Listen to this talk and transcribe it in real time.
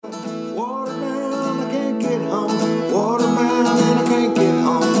home. Waterbound and I can't get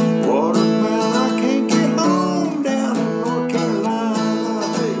home. Waterbound, I can't get home. Down in North Carolina.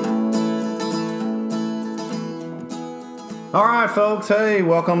 Hey. All right, folks. Hey,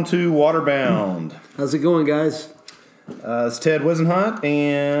 welcome to Waterbound. How's it going, guys? It's Ted Wisenhunt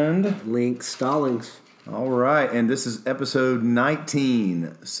and Link Stallings. all right, and this is episode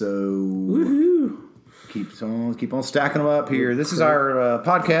 19. So Woohoo! keep on stacking them up here. This is our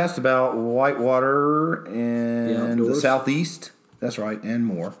podcast about whitewater and the outdoors. Southeast. That's right, and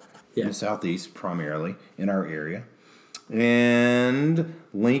more. Yeah. In the Southeast primarily in our area. And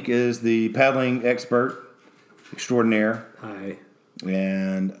Link is the paddling expert extraordinaire. Hi.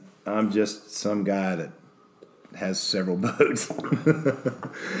 And I'm just some guy that has several boats.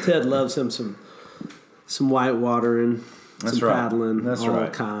 Ted loves him some whitewater and That's some right. paddling, That's all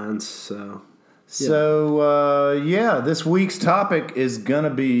right. kinds. So This week's topic is going to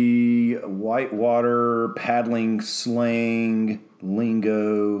be whitewater paddling slang,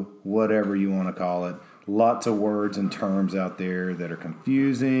 lingo, whatever you want to call it. Lots of words and terms out there that are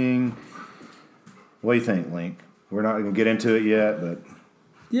confusing. What do you think, Link? We're not going to get into it yet, but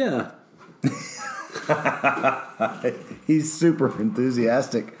yeah, he's super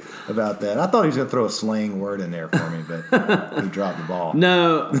enthusiastic about that. I thought he was going to throw a slang word in there for me, but he dropped the ball.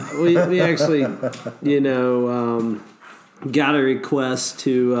 no, we actually, got a request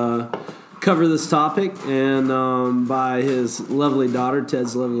to cover this topic, and by his lovely daughter,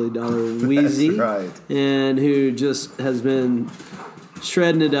 Ted's lovely daughter, Wheezy, That's right. and who just has been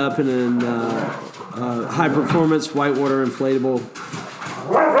shredding it up in an high performance whitewater inflatable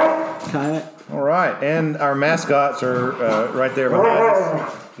kayak. All right, and our mascots are right there behind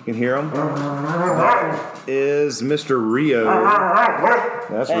us. You can hear them. That is Mr. Rio.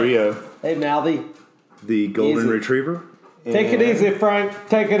 That's Rio, Hey, Mouthy. the golden Easy. retriever. Take it easy, Frank.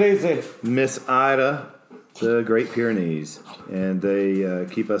 Take it easy. Miss Ida, the Great Pyrenees. And they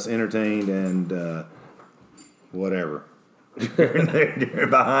keep us entertained and whatever. They're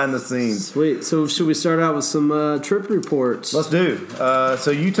behind the scenes. Sweet. So should we start out with some trip reports? Let's do.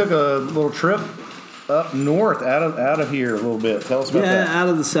 So you took a little trip up north, out of here a little bit. Tell us about Yeah, that. out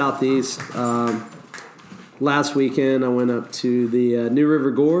of the southeast. Last weekend, I went up to the New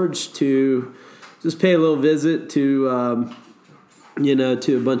River Gorge to just pay a little visit to,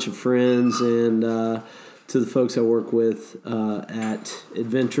 to a bunch of friends and to the folks I work with at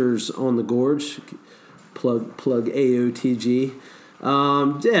Adventures on the Gorge. Plug AOTG.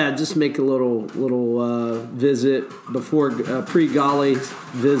 Just make a little visit before pre-golly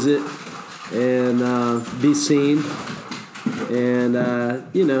visit and be seen. And,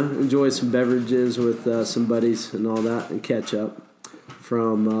 enjoy some beverages with some buddies and all that and catch up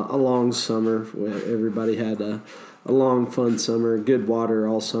from a long summer where everybody had a long, fun summer, good water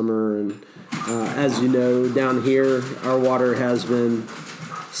all summer. And as you know, down here, our water has been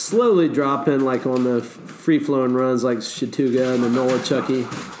slowly dropping, like on the free-flowing runs like Chattooga and the Nolichucky.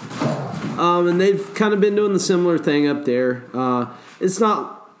 And they've kind of been doing the similar thing up there. It's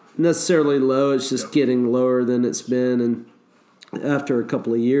not necessarily low, it's just getting lower than it's been and after a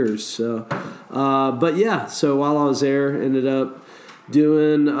couple of years. So, so while I was there, ended up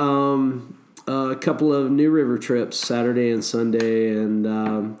doing a couple of New River trips, Saturday and Sunday,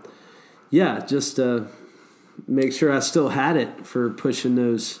 and just make sure I still had it for pushing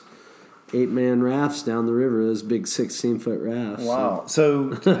those 8-man rafts down the river, those big 16-foot rafts. Wow.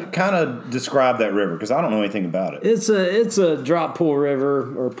 So kind of describe that river, because I don't know anything about it. It's a drop pool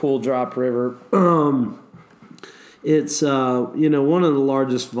river or pool drop river. It's one of the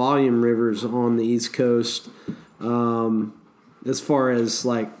largest volume rivers on the East Coast, as far as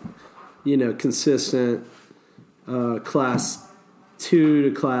consistent class 2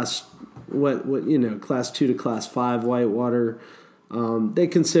 to class class 2 to class 5 whitewater. They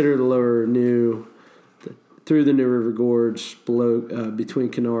consider the lower New through the New River Gorge below between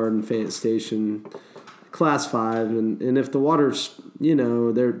Kennard and Fayette Station, class 5, and if the water's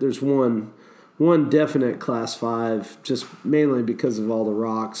there's one definite class 5, just mainly because of all the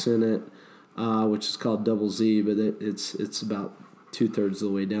rocks in it, which is called Double Z, but it's about 2/3 of the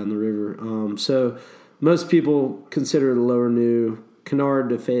way down the river. So most people consider the lower New Kennard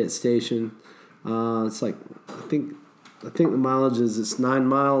to Fayette Station. It's like I think the mileage it's 9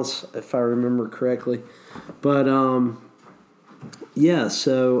 miles if I remember correctly, but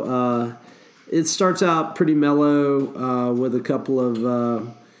so it starts out pretty mellow with a couple of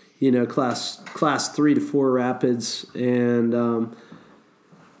class 3 to 4 rapids, and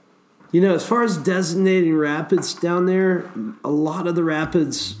as far as designating rapids down there, a lot of the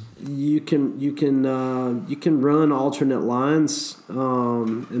rapids you can run alternate lines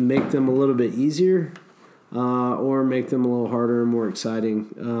and make them a little bit easier. or make them a little harder and more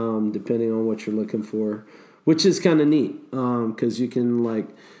exciting, depending on what you're looking for, which is kind of neat because you can, like,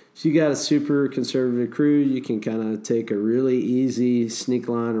 if you got a super conservative crew, you can kind of take a really easy sneak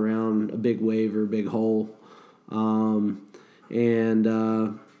line around a big wave or a big hole.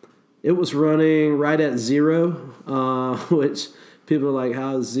 It was running right at 0, which people are like,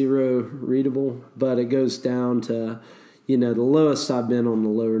 how is 0 readable? But it goes down to, the lowest I've been on the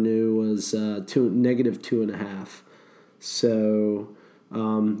lower new was negative 2.5. So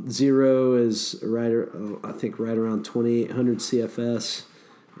 0 is right around 2,800 CFS.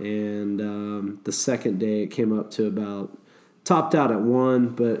 And the second day it came up to topped out at 1,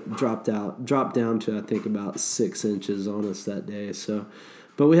 but dropped down to I think about 6 inches on us that day. So,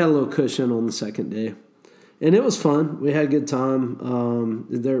 but we had a little cushion on the second day, and it was fun. We had a good time.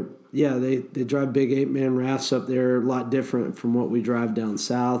 They drive big 8-man rafts up there, a lot different from what we drive down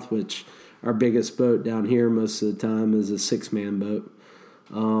south, which our biggest boat down here most of the time is a 6-man boat.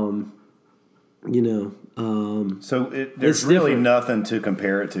 So there's really nothing to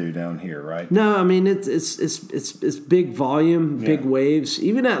compare it to down here, right? No, I mean it's big volume, big waves.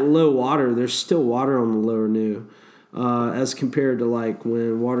 Even at low water, there's still water on the lower new, as compared to like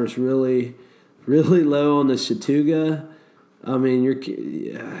when water's really, really low on the Chattooga. I mean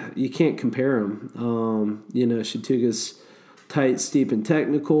you can't compare them. Chattooga's tight, steep, and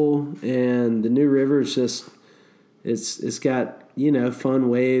technical, and the New River is just it's got fun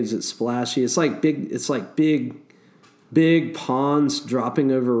waves. It's splashy. It's like big ponds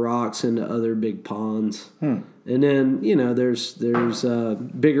dropping over rocks into other big ponds. And then there's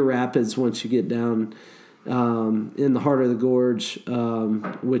bigger rapids once you get down in the heart of the gorge,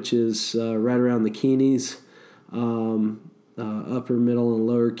 which is right around the Keenies, upper, middle, and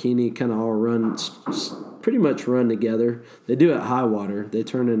lower Keene kind of all pretty much run together. They do at high water. They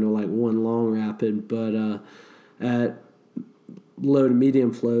turn into like one long rapid, but at low to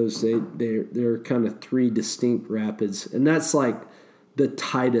medium flows, they're kind of 3 distinct rapids, and that's like the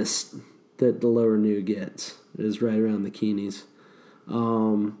tightest that the lower new gets is right around the Keenies.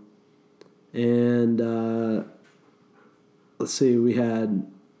 Let's see, we had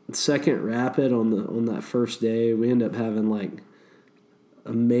second rapid on that first day. We ended up having like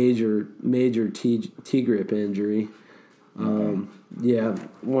a major T-grip injury. One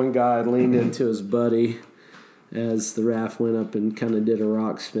guy leaned into his buddy as the raft went up and kind of did a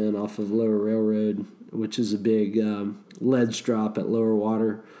rock spin off of Lower Railroad, which is a big ledge drop at lower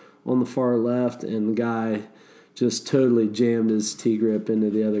water on the far left, and the guy just totally jammed his T-grip into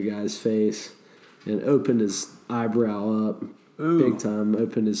the other guy's face and opened his eyebrow up. Ooh. Big time,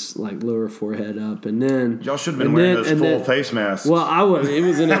 opened his lower forehead up, and then y'all should have been wearing those full face masks. Well, I wasn't. It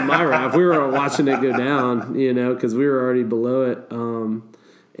was in my raft. We were watching it go down, because we were already below it.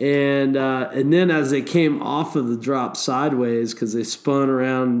 And then as they came off of the drop sideways, because they spun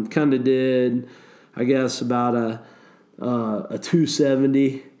around, kind of did, I guess, about a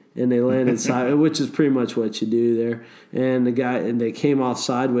 270, and they landed sideways, which is pretty much what you do there. And they came off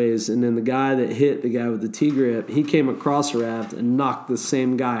sideways, and then the guy that hit the guy with the T-grip, he came across the raft and knocked the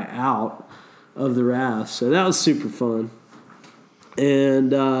same guy out of the raft. So that was super fun.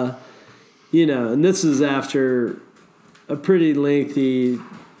 And and this is after a pretty lengthy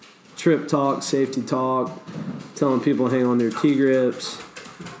trip talk, safety talk, telling people to hang on their T-grips.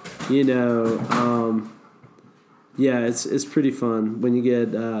 It's pretty fun when you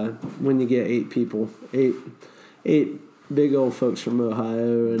get 8 people, eight big old folks from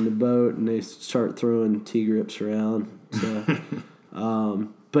Ohio in the boat, and they start throwing T-grips around. So,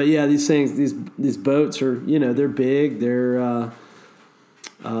 but yeah, these things, these boats are, they're big. They're,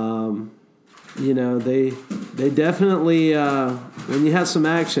 they definitely, when you have some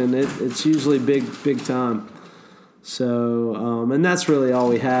action, it's usually big time. So, and that's really all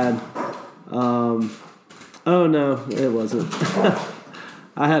we had. Oh no, it wasn't.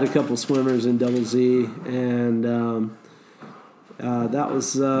 I had a couple swimmers in Double Z, and that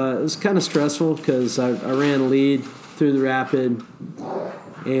was it was kind of stressful because I ran lead through the rapid,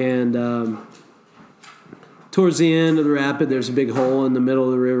 and towards the end of the rapid, there's a big hole in the middle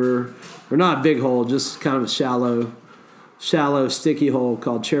of the river, or not a big hole, just kind of a shallow, sticky hole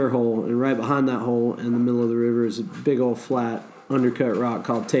called Chair Hole, and right behind that hole in the middle of the river is a big old flat undercut rock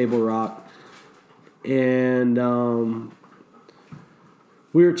called Table Rock. And I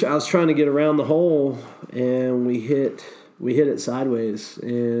was trying to get around the hole, and we hit it sideways,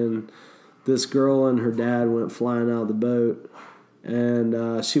 and this girl and her dad went flying out of the boat,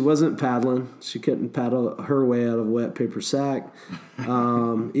 And she wasn't paddling. She couldn't paddle her way out of a wet paper sack.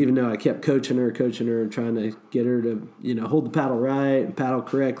 Even though I kept coaching her, trying to get her to, hold the paddle right and paddle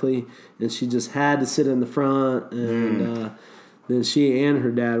correctly. And she just had to sit in the front. And then she and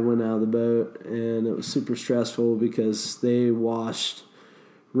her dad went out of the boat. And it was super stressful because they washed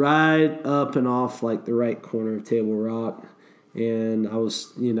right up and off like the right corner of Table Rock. And I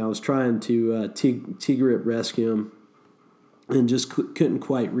was trying to T-grip rescue them. And just couldn't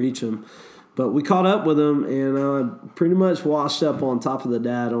quite reach him. But we caught up with him, and I pretty much washed up on top of the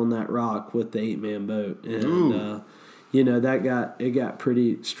dad on that rock with the 8-man boat. And, it got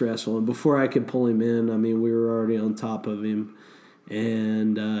pretty stressful. And before I could pull him in, we were already on top of him.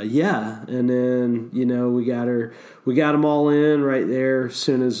 And, and then, we got them all in right there as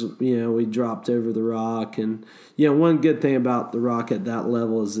soon as, we dropped over the rock. And, one good thing about the rock at that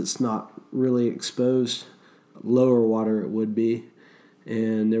level is it's not really exposed. Lower water it would be,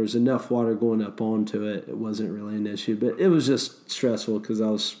 and there was enough water going up onto it. It wasn't really an issue, but it was just stressful because I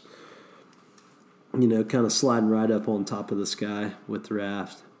was, kind of sliding right up on top of this guy with the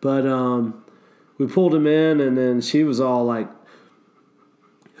raft. But we pulled him in, and then she was all like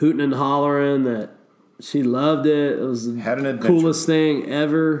hooting and hollering that she loved it. It was the coolest thing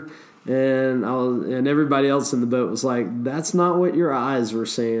ever. And everybody else in the boat was like, "That's not what your eyes were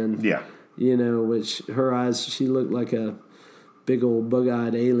saying." Yeah. Which her eyes, she looked like a big old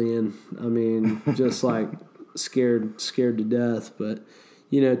bug-eyed alien. Just like scared to death. But,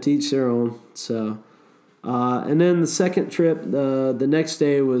 to each their own. So, and then the second trip, the next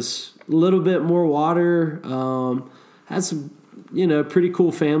day was a little bit more water. Had some, pretty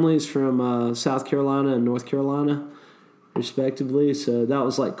cool families from South Carolina and North Carolina, respectively. So that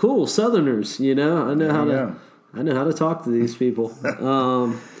was like, cool, Southerners. I know how to talk to these people.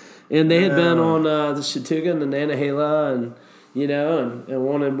 And they had been on the Chattooga and the Nantahala and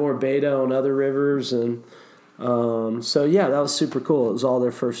wanted more beta on other rivers. And that was super cool. It was all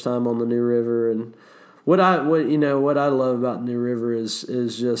their first time on the New River. And what I love about New River is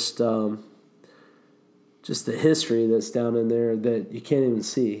just the history that's down in there that you can't even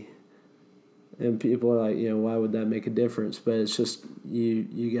see. And people are like, why would that make a difference? But it's just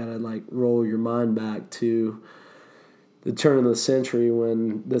you got to like roll your mind back to the turn of the century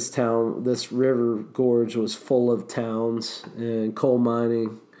when this river gorge was full of towns and coal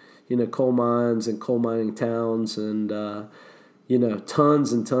mining, coal mines and coal mining towns and,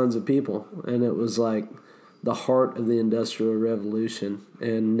 tons and tons of people. And it was like the heart of the Industrial Revolution.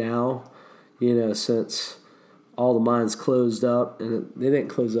 And now, since all the mines closed up, and they didn't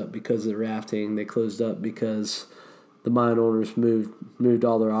close up because of the rafting, they closed up because the mine owners moved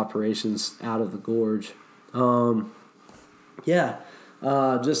all their operations out of the gorge.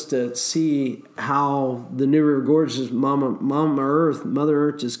 Just to see how the New River Gorge, Mother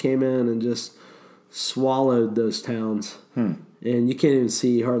Earth just came in and just swallowed those towns. And you can't even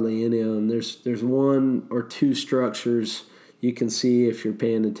see hardly any of them. There's one or two structures you can see if you're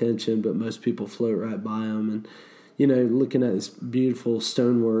paying attention, but most people float right by them. And, looking at this beautiful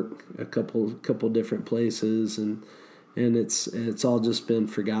stonework, a couple different places, and it's all just been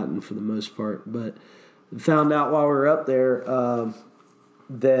forgotten for the most part. But found out while we were up there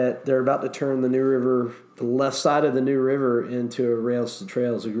that they're about to turn the New River, the left side of the New River, into a rails to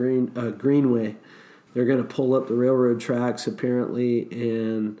trails, a greenway. They're going to pull up the railroad tracks apparently,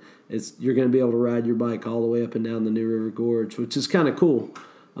 and you're going to be able to ride your bike all the way up and down the New River Gorge, which is kind of cool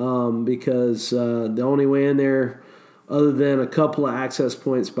because the only way in there, other than a couple of access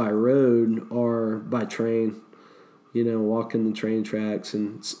points by road, are by train. Walking the train tracks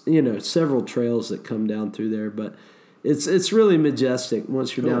and, several trails that come down through there. But it's really majestic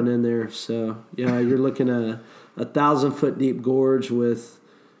once you're down in there. So, you're looking at 1,000-foot deep gorge with,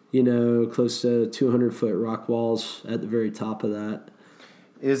 close to 200-foot rock walls at the very top of that.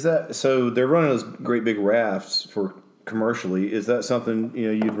 Is that, so they're running those great big rafts for commercially. Is that something,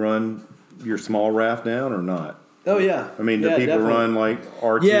 you'd run your small raft down or not? Oh, yeah. Do people definitely run like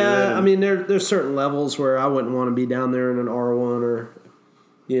R2? Yeah, there's certain levels where I wouldn't want to be down there in an R1 or,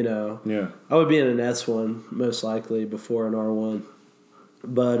 Yeah. I would be in an S1 most likely before an R1.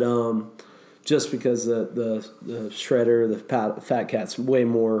 But just because the shredder, the Fat Cat's way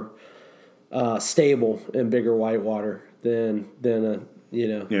more stable in bigger whitewater than a,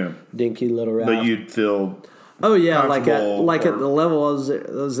 dinky little raft. But you'd feel... Oh yeah, at the level I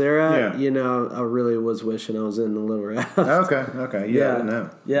was there at, I really was wishing I was in the little raft. Okay, yeah, I didn't know.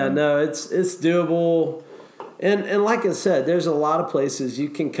 Yeah, no, it's doable, and like I said, there's a lot of places you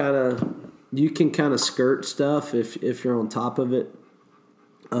can kind of skirt stuff if you're on top of it.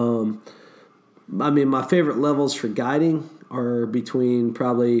 My favorite levels for guiding are between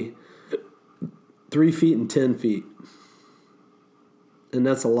probably 3 feet and 10 feet. And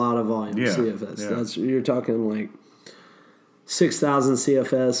that's a lot of volume CFS. Yeah. You're talking like 6,000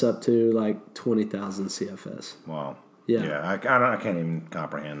 CFS up to like 20,000 CFS. Wow. Yeah. Yeah, I can't even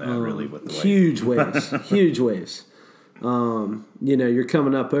comprehend that really with the huge waves. Huge waves. You're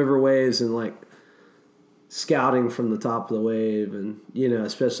coming up over waves and like scouting from the top of the wave, and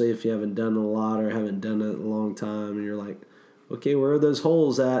especially if you haven't done it a lot or haven't done it in a long time, and you're like, okay, where are those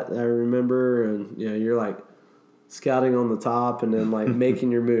holes at? I remember, and you're like scouting on the top, and then like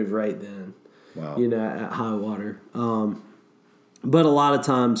making your move right then. Wow. At high water. But a lot of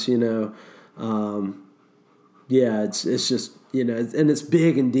times, it's just and it's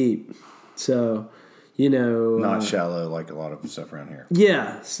big and deep, so. Not shallow like a lot of stuff around here.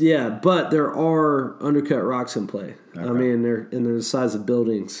 Yeah, but there are undercut rocks in play. Okay. I mean, they're the size of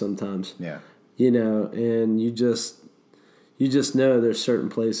buildings sometimes. Yeah. And you just know there's certain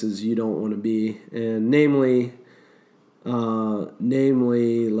places you don't want to be, and namely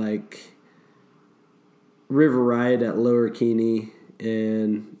like River Ride at Lower Keeney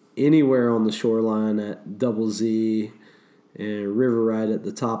and anywhere on the shoreline at Double Z. And River Ride at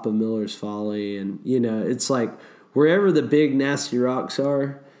the top of Miller's Folly. And, it's like wherever the big nasty rocks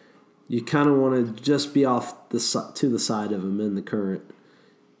are, you kind of want to just be off to the side of them in the current.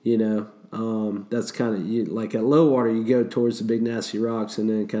 That's kind of, like at low water, you go towards the big nasty rocks and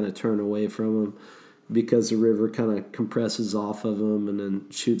then kind of turn away from them because the river kind of compresses off of them and then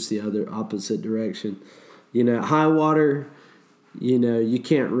shoots the other opposite direction. At high water, you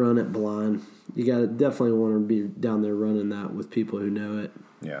can't run it blind. You definitely want to be down there running that with people who know it.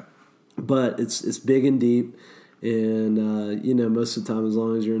 Yeah. But it's big and deep, and most of the time, as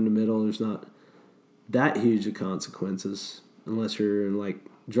long as you're in the middle, there's not that huge of consequences unless you're like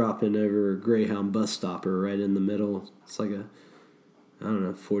dropping over a Greyhound bus stopper right in the middle. It's like a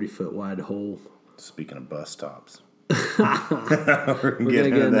 40-foot wide hole. Speaking of bus stops. We're going to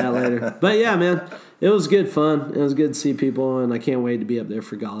get into that later. But yeah, man, it was good fun. It was good to see people, and I can't wait to be up there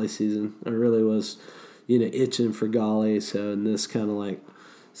for Golly season. I really was, itching for Golly, and this kind of like,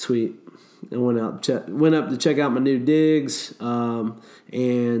 sweet. I went up to check out my new digs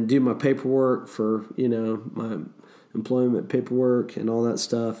and do my paperwork for, my employment paperwork and all that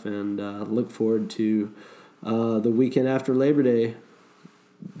stuff, and look forward to the weekend after Labor Day.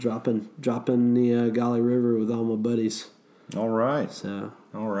 Dropping the Golly River with all my buddies. All right.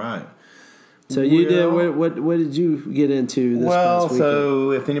 All right. So you did what did you get into this past weekend?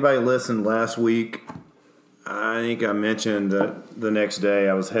 So if anybody listened last week, I think I mentioned that the next day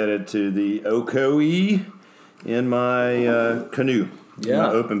I was headed to the Ocoee in my canoe,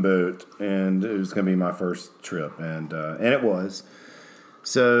 my open boat, and it was going to be my first trip, and it was.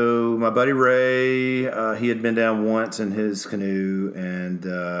 So my buddy Ray, he had been down once in his canoe, and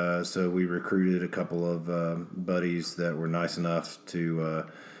so we recruited a couple of buddies that were nice enough to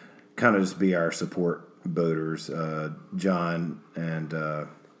kind of just be our support boaters, John and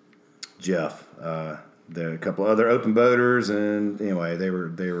Jeff. There were a couple other open boaters, and anyway,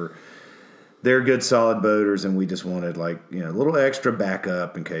 they're good, solid boaters, and we just wanted a little extra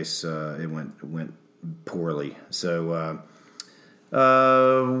backup in case it went poorly. So.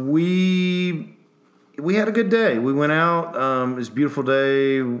 We had a good day. We went out. It was a beautiful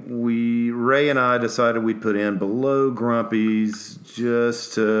day. Ray and I decided we'd put in below Grumpy's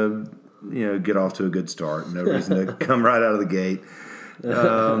just to, get off to a good start. No reason to come right out of the gate.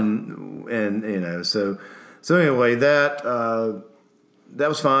 So anyway, that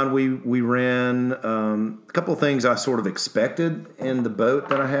was fun. We ran a couple of things I sort of expected in the boat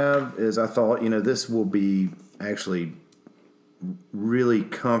that I have is I thought, this will be actually really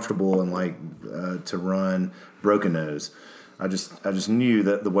comfortable and to run broken nose. I just knew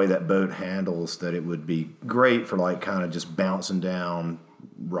that the way that boat handles that it would be great for kind of just bouncing down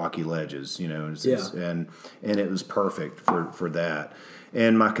rocky ledges, and it was perfect for that.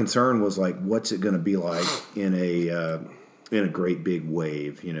 And my concern was what's it going to be like in a great big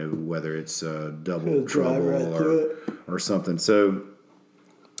wave, whether it's double trouble or something. So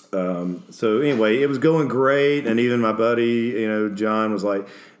anyway, it was going great, and even my buddy, John was like,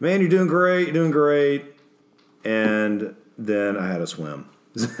 "Man, you're doing great." And then I had to swim.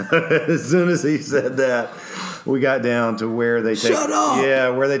 As soon as he said that, we got down to where they take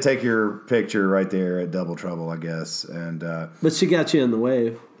where they take your picture right there at Double Trouble, I guess. And but she got you in the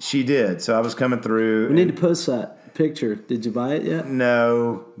wave. She did. So I was coming through. We need to post that picture. Did you buy it yet?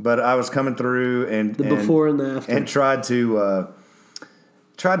 No, but I was coming through and the before and the after, and tried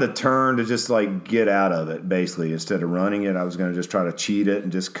tried to turn to just like get out of it. Basically, instead of running it, I was going to just try to cheat it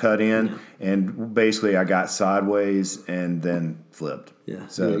and just cut in. And basically, I got sideways and then flipped. Yeah.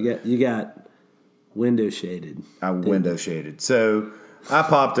 So you got window shaded. I window shaded. So I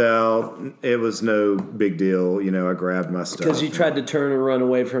popped out. It was no big deal. You know, I grabbed my stuff. Because you tried to turn and run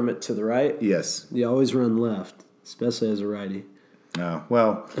away from it to the right? Yes. You always run left, especially as a righty. Oh,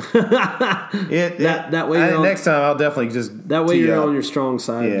 well. That way you're next time I'll definitely just that way tee you're up. on your strong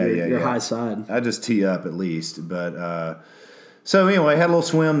side, your yeah. high side. I just tee up at least. But so anyway, had a little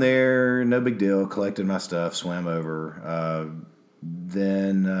swim there. No big deal. Collected my stuff, swam over.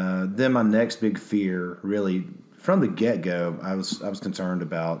 Then my next big fear, really, from the get-go, I was concerned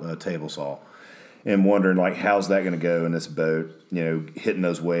about a table saw and wondering, like, how's that going to go in this boat, you know, hitting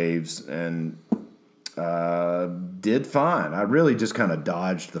those waves, and did fine. I really just kind of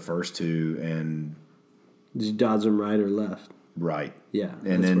dodged the first two and Did you dodge them right or left? right. Yeah,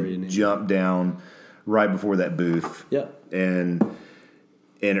 And that's where you then need jumped down right before that booth. Yep. And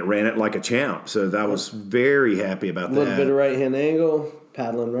it ran it like a champ. So I was very happy about A that. little bit of right hand angle,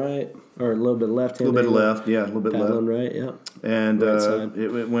 paddling right, or a little bit left hand. A little bit angle, left, yeah, a little bit paddling left. right, yeah. And Right side.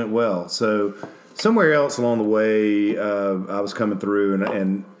 it went well. So somewhere else along the way, I was coming through,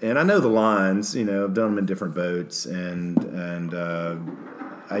 and I know the lines. You know, I've done them in different boats, and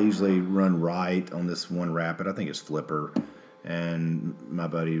I usually run right on this one rapid. I think it's Flipper. And my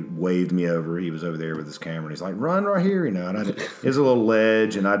buddy waved me over. He was over there with his camera, and he's like, "Run right here," you know. And it was a little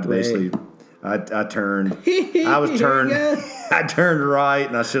ledge, and I basically, I turned, I turned right,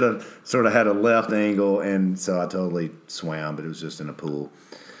 and I should have sort of had a left angle, and so I totally swam, but it was just in a pool.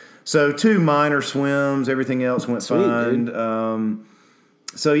 So 2 minor swims, everything else went Sweet, fine. dude.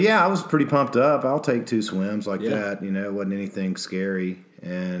 So yeah, I was pretty pumped up. I'll take 2 swims like that. You know, it wasn't anything scary,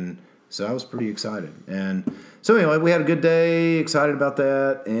 and so I was pretty excited. And so anyway, we had a good day, excited about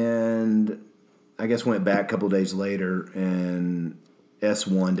that, and I guess went back a couple of days later and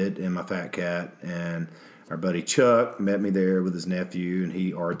S1'd it in my Fat Cat, and our buddy Chuck met me there with his nephew, and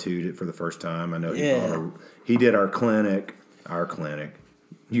he R2'd it for the first time. I know he did our clinic, your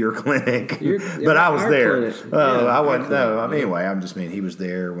clinic, but I was our there. clinic. Well, Yeah, I our wasn't. No, clinic. I mean, anyway, I'm just mean he was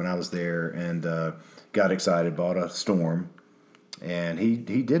there when I was there, and got excited, bought a Storm. And he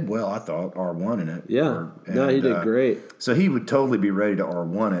did well, I thought, R1 in it. Yeah. No, he did great. So he would totally be ready to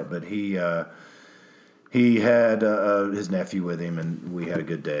R1 it, but he had his nephew with him, and we had a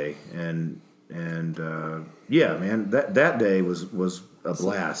good day. And yeah, man, that day was a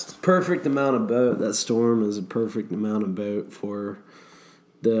blast. Perfect amount of boat. That Storm is a perfect amount of boat for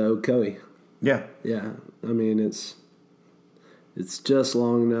the Ocoee. Yeah. Yeah. I mean, it's just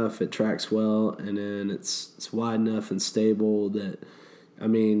long enough, it tracks well, and then it's wide enough and stable that, I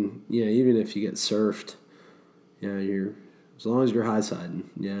mean, you know, even if you get surfed, you know, you're, as long as you're high siding,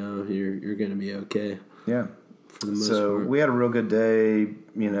 you know, you're going to be okay. Yeah. For the most So part. we had a real good day.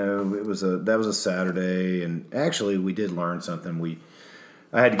 You know, that was a Saturday, and actually we did learn something.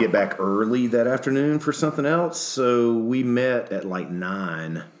 I had to get back early that afternoon for something else, so we met at like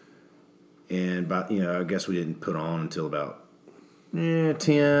 9, and I guess we didn't put on until about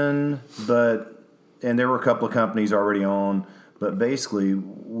 10, and there were a couple of companies already on, but basically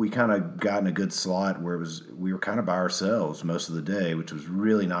we kind of got in a good slot where we were kind of by ourselves most of the day, which was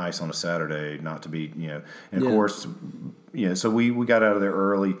really nice on a Saturday, not to be, and of course, so we got out of there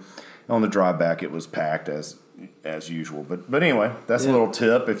early. On the drive back, it was packed as usual, but anyway, that's a little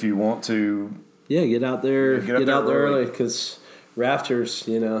tip if you want to. Yeah, get out there, get out there early, because rafters,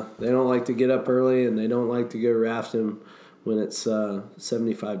 they don't like to get up early, and they don't like to go rafting when it's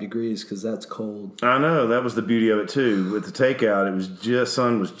 75 degrees, because that's cold. I know, that was the beauty of it too. With the takeout,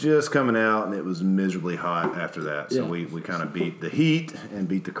 sun was just coming out, and it was miserably hot after that. So we kind of beat the heat and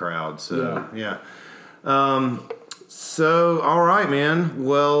beat the crowd. So yeah. So all right, man.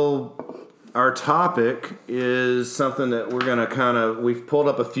 Well, our topic is something that we're gonna we've pulled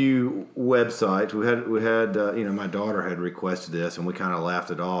up a few websites. We had my daughter had requested this, and we kind of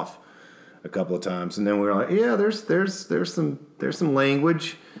laughed it off a couple of times, and then we were like, yeah, there's some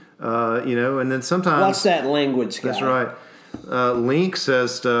language, and then sometimes What's that language, guy? That's right. Link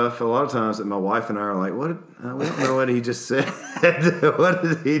says stuff a lot of times that my wife and I are like, what? We don't know what he just said. What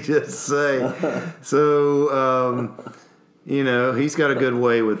did he just say? So, he's got a good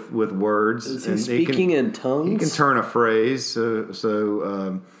way with words. Is he speaking in tongues? He can turn a phrase.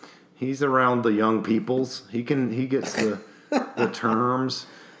 So he's around the young peoples. He gets the terms.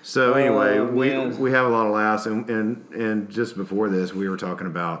 So anyway, we have a lot of laughs, and just before this, we were talking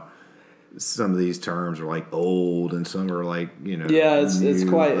about some of these terms are like old, and some are like Yeah,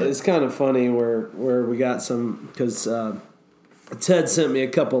 it's kind of funny where we got some, because Ted sent me a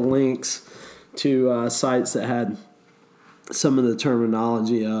couple links to sites that had some of the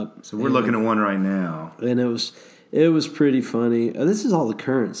terminology up. So we're looking at one right now. And it was pretty funny. This is all the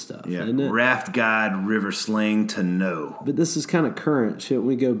current stuff, Yeah, isn't it? raft guide, river sling to know. But this is kind of current. Shouldn't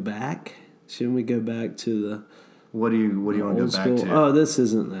we go back? Shouldn't we go back to the What do you want to go old back school? to? Oh, this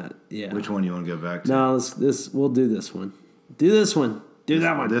isn't that. Yeah. Which one do you want to go back to? No, we'll do this one. Do this one. Do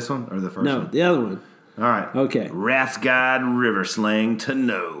that one. This one or the first No, one? the other one. All right. Okay. Raft guide, river sling to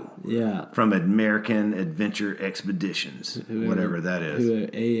know. Yeah. From American Adventure Expeditions, whatever that is.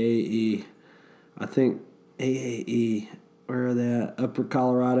 AAE. I think AAE. Where are they at? Upper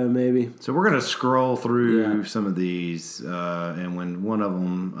Colorado, maybe. So we're going to scroll through Yeah. some of these, and when one of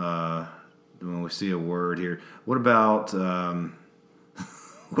them, when we see a word here, what about,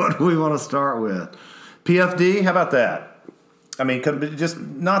 what do we want to start with? PFD, how about that? I mean, just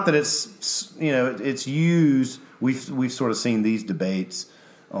not that it's, it's used. We've sort of seen these debates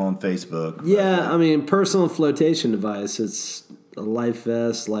on Facebook. Yeah, I mean, personal flotation device. It's a life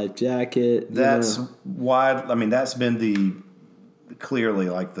vest, life jacket. That's wide. I mean, that's been clearly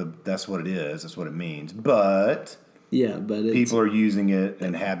that's what it is. That's what it means. But yeah, but people are using it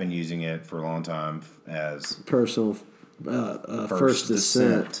and have been using it for a long time as personal first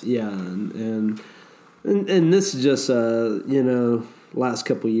descent. Yeah, and this is just last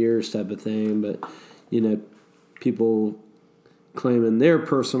couple years type of thing. But people claiming their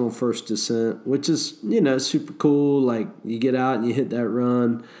personal first descent, which is super cool. Like you get out and you hit that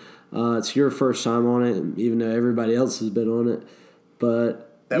run. It's your first time on it, even though everybody else has been on it. But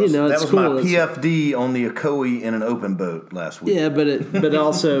that it's was cool. my PFD on the Ocoee in an open boat last week. Yeah, but it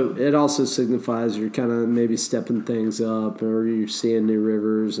also signifies you're kind of maybe stepping things up, or you're seeing new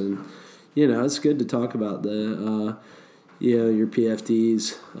rivers, and it's good to talk about the your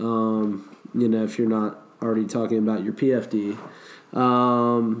PFDs. If you're not already talking about your PFD.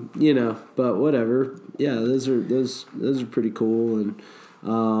 But whatever. Yeah, those are pretty cool, and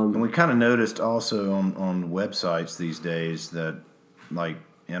we kind of noticed also on websites these days that like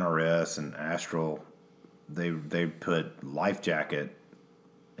NRS and Astral, they put life jacket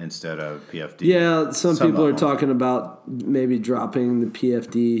instead of PFD. Yeah, some people are talking about maybe dropping the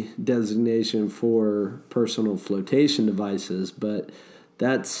PFD designation for personal flotation devices, but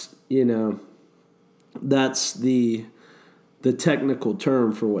that's that's the technical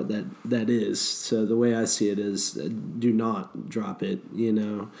term for what that is. So the way I see it is do not drop it,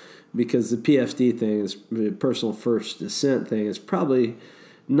 because the PFD thing is personal first descent thing is probably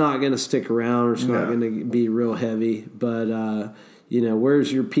not going to stick around, or it's not going to be real heavy. But,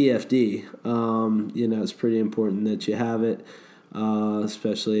 where's your PFD? It's pretty important that you have it,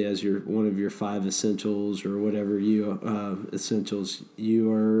 especially as one of your 5 essentials or whatever essentials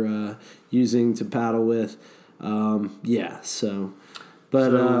you are using to paddle with. Back up.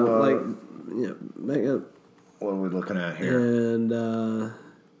 What are we looking at here? And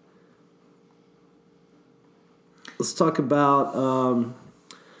let's talk about,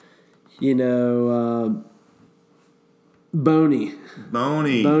 Bony.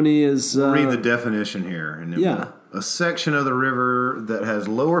 Bony is... read the definition here. And a section of the river that has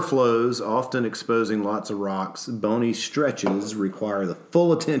lower flows, often exposing lots of rocks. Bony stretches require the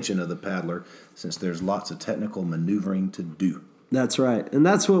full attention of the paddler, since there's lots of technical maneuvering to do. That's right. And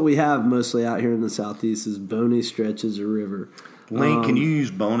that's what we have mostly out here in the Southeast is bony stretches of river. Link, can you use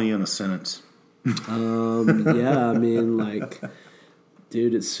bony in a sentence? Yeah, I mean,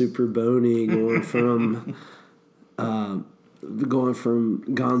 dude, it's super bony going from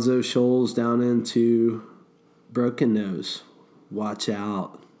Gonzo Shoals down into Broken Nose. Watch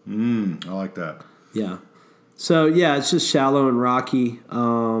out. I like that. Yeah. So, yeah, it's just shallow and rocky.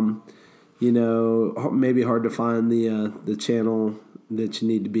 Maybe hard to find the channel that you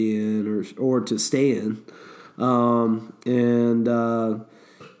need to be in or to stay in. When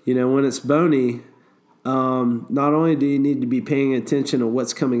it's bony, not only do you need to be paying attention to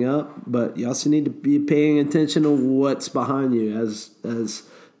what's coming up, but you also need to be paying attention to what's behind you. As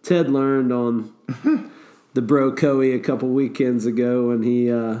Ted learned on the Bro Coey a couple weekends ago when he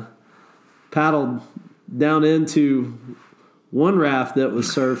paddled down into one raft that was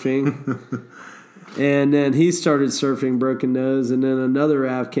surfing, and then he started surfing Broken Nose, and then another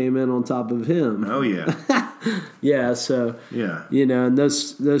raft came in on top of him. Oh, yeah. Yeah, so, yeah. And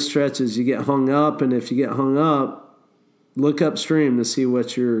those stretches, you get hung up, and if you get hung up, look upstream to see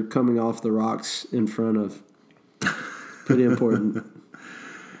what you're coming off the rocks in front of. Pretty important.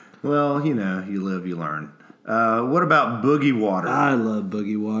 Well, you live, you learn. What about boogie water? I love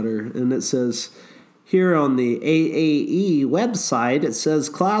boogie water, and it says... here on the AAE website, it says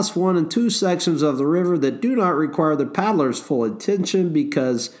Class 1 and 2 sections of the river that do not require the paddler's full attention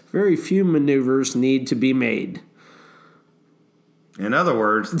because very few maneuvers need to be made. In other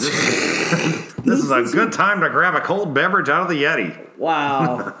words, this is a good time to grab a cold beverage out of the Yeti.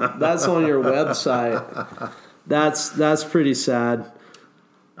 Wow, that's on your website. That's pretty sad.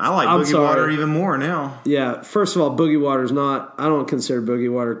 I like Boogie Water even more now. Yeah, first of all, Boogie Water's not, I don't consider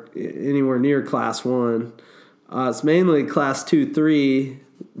Boogie Water anywhere near Class 1. It's mainly Class 2, 3.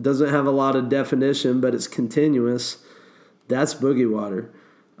 Doesn't have a lot of definition, but it's continuous. That's Boogie Water.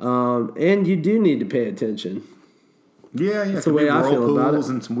 And you do need to pay attention. Yeah. That's the way I feel about it.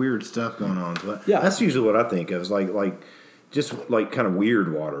 And some weird stuff going on. But yeah. That's usually what I think of. Is like just like kind of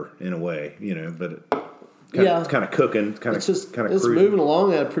weird water in a way, but it's kind of cooking, kind of it's cruising. moving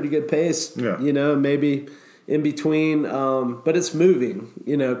along at a pretty good pace. Yeah. Maybe in between, but it's moving.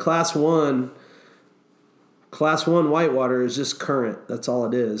 Class 1 whitewater is just current. That's all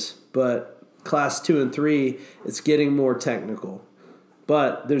it is. But Class 2 and 3, it's getting more technical.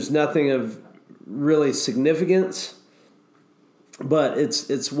 But there's nothing of really significance. But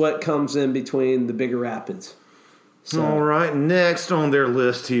it's what comes in between the bigger rapids. So. All right, next on their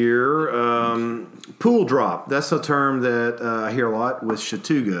list here, pool drop. That's a term that I hear a lot with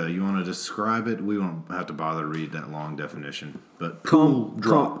Chattooga. You want to describe it? We won't have to bother to read that long definition. But pool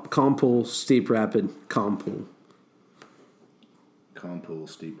drop. Calm pool, steep rapid, calm pool. Calm pool,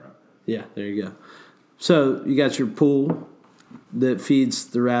 steep rapid. Yeah, there you go. So you got your pool that feeds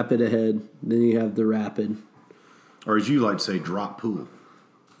the rapid ahead. Then you have the rapid. Or as you like to say, drop pool.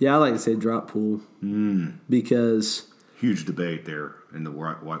 Yeah, I like to say drop pool because huge debate there in the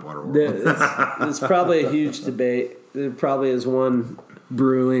whitewater world. It's probably a huge debate. There probably is one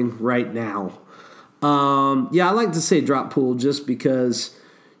brewing right now. I like to say drop pool just because,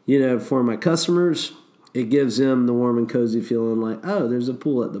 for my customers, it gives them the warm and cozy feeling like, oh, there's a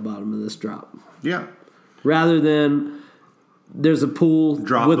pool at the bottom of this drop. Yeah. Rather than there's a pool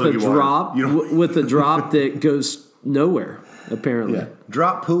with a drop that goes nowhere. Apparently, yeah.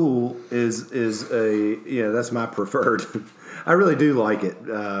 Drop pool is that's my preferred. I really do like it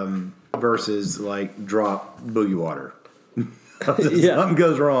versus like drop boogie water. Something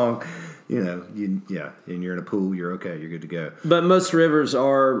goes wrong, and you're in a pool, you're okay, you're good to go. But most rivers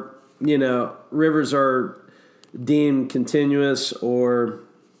are deemed continuous or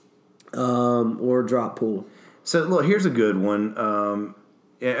drop pool. So look, here's a good one,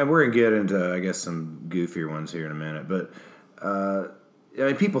 and we're gonna get into I guess some goofier ones here in a minute, but.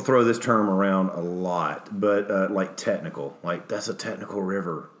 People throw this term around a lot, but like technical, like that's a technical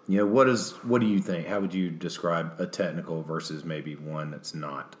river. What do you think? How would you describe a technical versus maybe one that's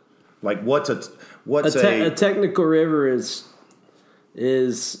not? Like what's a technical river is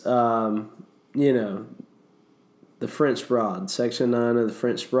the French Broad. Section 9 of the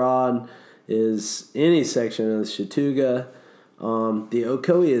French Broad is any section of the Chattooga. The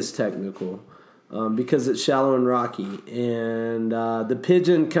Ocoee is technical. Because it's shallow and rocky. And the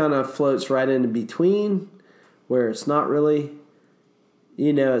Pigeon kind of floats right in between where it's not really,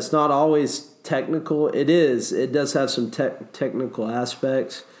 it's not always technical. It is. It does have some technical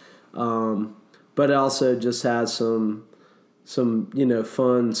aspects. But it also just has some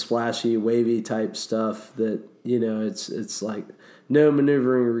fun, splashy, wavy type stuff that, it's like no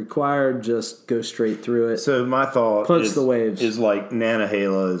maneuvering required, just go straight through it. So my thought the waves. Is like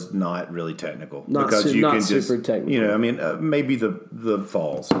Nantahala is not really technical because you can super just technical. Maybe the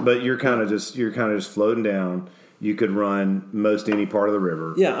falls, but you're kind of just floating down. You could run most any part of the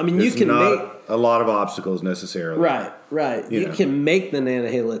river. Yeah, you can make a lot of obstacles necessarily. Right. You can make the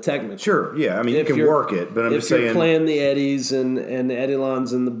Nantahala technical. Sure, yeah. You can work it, but I'm just saying if you're playing the eddies and the eddy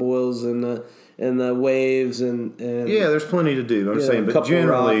lines and the boils and the waves and there's plenty to do. I'm saying, but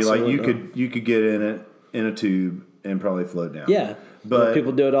generally, like you could get in it in a tube and probably float down. Yeah, but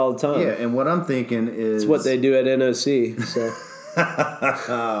people do it all the time. Yeah, and what I'm thinking is it's what they do at NOC. So,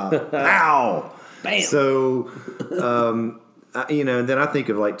 ow, bam. So, then I think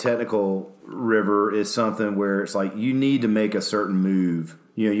of like technical river is something where it's like you need to make a certain move.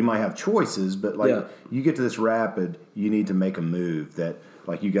 You might have choices, but you get to this rapid, you need to make a move that.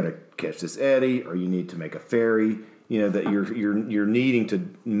 Like you got to catch this eddy, or you need to make a ferry. That you're needing to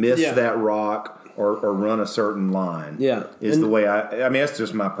miss that rock or run a certain line. Yeah, the way that's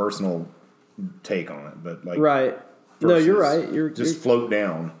just my personal take on it. But like right, no, you're right. You're float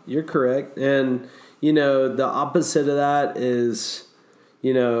down. You're correct, and the opposite of that is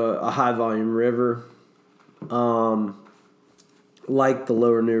a high volume river, like the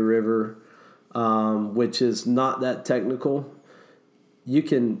Lower New River, which is not that technical. You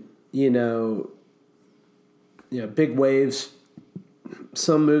can, big waves.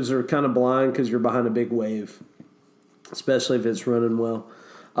 Some moves are kind of blind because you're behind a big wave, especially if it's running well.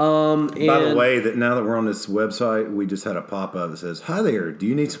 By the way, that now that we're on this website, we just had a pop-up that says, "Hi there, do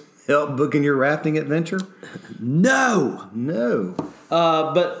you need some help booking your rafting adventure?" No.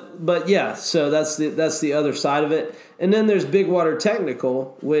 But yeah, so that's the other side of it. And then there's big water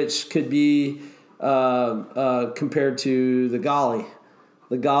technical, which could be compared to the Golly.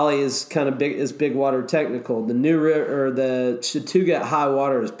 The Golly is kind of big water technical. The New River or the Chattooga high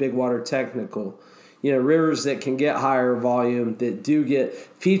water is big water technical. Rivers that can get higher volume, that do get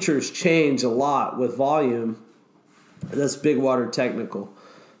features change a lot with volume. That's big water technical.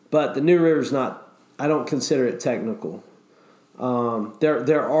 But the New River's not. I don't consider it technical.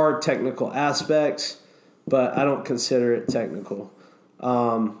 There are technical aspects, but I don't consider it technical.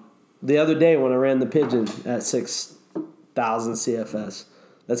 The other day when I ran the Pigeon at 6,000 CFS,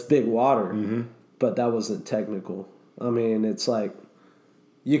 that's big water, but that wasn't technical. I mean, it's like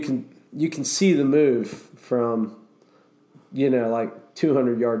you can see the move from, like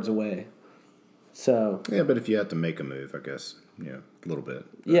 200 yards away. So yeah, but if you have to make a move, I guess, a little bit.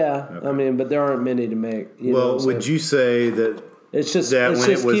 Yeah, okay. I mean, but there aren't many to make. Would you say that it's just that when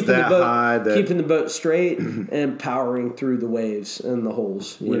it was keeping that the boat, high, that keeping the boat straight and powering through the waves and the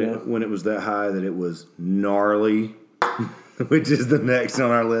holes? When it was that high, that it was gnarly, which is the next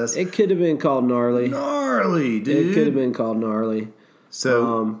on our list. It could have been called gnarly. Gnarly, dude. It could have been called gnarly.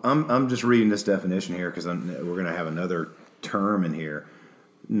 So I'm just reading this definition here because we're going to have another term in here.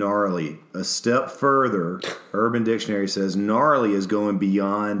 Gnarly. A step further, Urban Dictionary says gnarly is going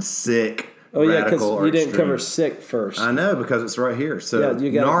beyond sick. Oh yeah, because you didn't extreme. Cover sick first. I know, because it's right here. So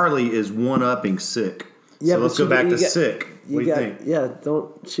gnarly is one-upping sick. Yeah, so let's go back to sick. What do you think? Yeah,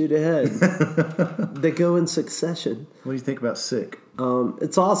 don't shoot ahead. They go in succession. What do you think about sick?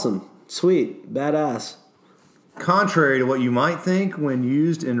 It's awesome, sweet, badass. Contrary to what you might think when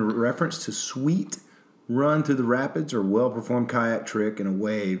used in reference to sweet, run through the rapids, or well-performed kayak trick in a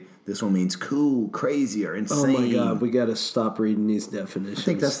wave, this one means cool, crazy, or insane. Oh my God, we got to stop reading these definitions. I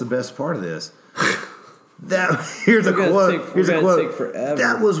think that's the best part of this. Here's a quote. Here's a quote.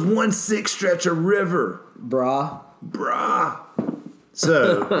 That was 1/6 stretch of river. Brah.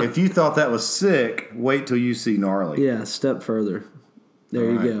 So, if you thought that was sick, wait till you see gnarly. Yeah, step further.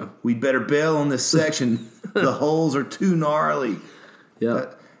 There you go. We'd better bail on this section. The holes are too gnarly.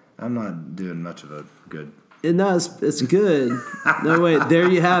 Yeah. I'm not doing much of a good. It's good. No, wait, there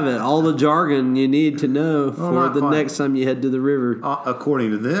you have it. All the jargon you need to know for the next time you head to the river.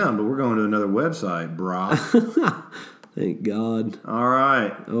 According to them, but we're going to another website, brah. Thank God. All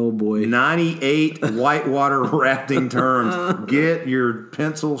right. Oh, boy. 98 whitewater rafting terms. Get your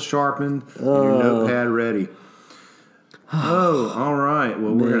pencil sharpened and your notepad ready. Oh, all right.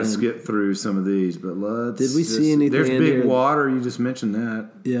 Well, we're going to skip through some of these, but let's. Did we see anything? There's big water. You just mentioned that.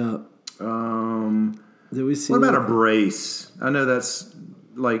 Yeah. Did we see? What about a brace? I know that's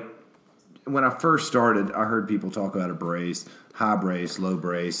like when I first started, I heard people talk about a brace, high brace, low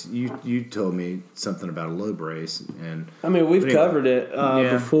brace. You told me something about a low brace, and I mean we've covered it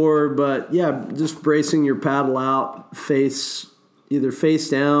before, but yeah, just bracing your paddle out, either face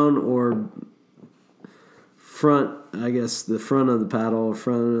down or front. I guess the front of the paddle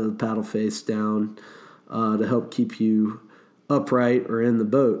face down to help keep you upright or in the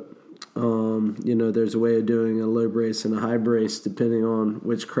boat. There's a way of doing a low brace and a high brace depending on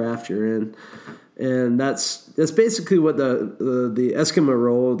which craft you're in, and that's basically what the Eskimo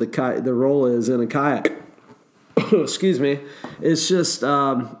roll, the roll is in a kayak. Excuse me. It's just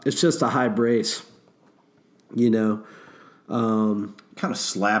a high brace. Kind of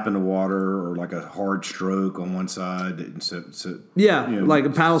slap in the water or like a hard stroke on one side. Like a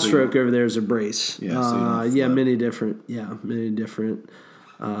paddle stroke over there is a brace. Yeah, many different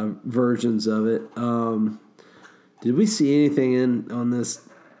versions of it. Did we see anything on this?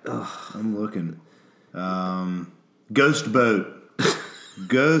 I'm looking. Ghost boat.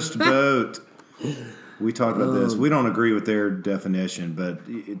 Ghost boat. We talked about this. We don't agree with their definition, but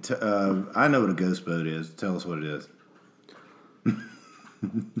I know what a ghost boat is. Tell us what it is.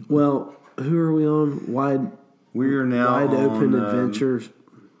 Well, who are we on? We're now Wide Open Adventures.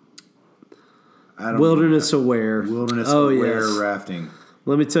 Wilderness Aware. Rafting.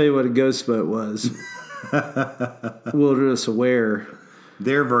 Let me tell you what a ghost boat was. Wilderness Aware.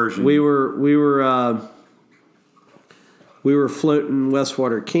 Their version. We were floating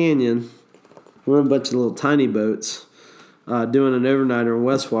Westwater Canyon. We're on a bunch of little tiny boats doing an overnighter in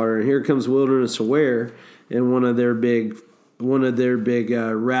Westwater, and here comes Wilderness Aware and one of their big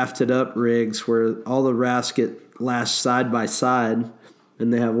rafted up rigs where all the rafts get lashed side by side,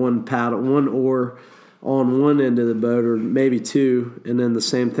 and they have one oar on one end of the boat, or maybe two, and then the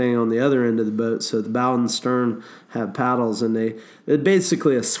same thing on the other end of the boat. So the bow and the stern have paddles, and it's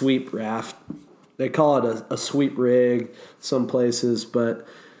basically a sweep raft. They call it a sweep rig some places,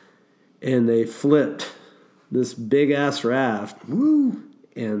 and they flipped this big-ass raft. Woo!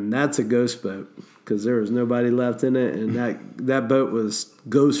 And that's a ghost boat because there was nobody left in it, and that boat was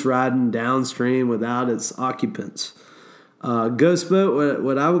ghost riding downstream without its occupants. Ghost boat,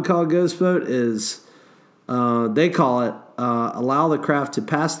 what I would call a ghost boat is, they call it, allow the craft to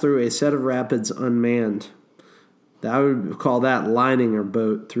pass through a set of rapids unmanned. I would call that lining a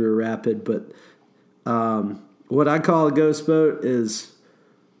boat through a rapid, but what I call a ghost boat is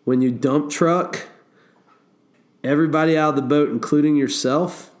when you dump truck everybody out of the boat, including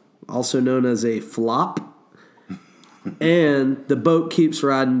yourself, also known as a flop, and the boat keeps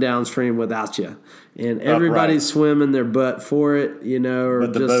riding downstream without you. And everybody's swimming their butt for it, or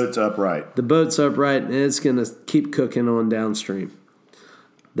but the boat's upright. The boat's upright, and it's going to keep cooking on downstream.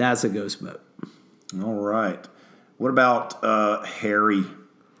 That's a ghost boat. All right. What about Harry?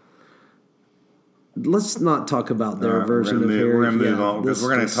 Let's not talk about their version of Harry. We're going to move on because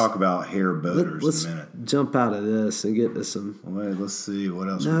we're going to talk about hair boaters in a minute. Jump out of this and get to some. Wait, let's see what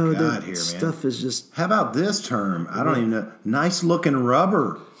else we got here, man. Stuff is just. How about this term? I don't even know. Nice looking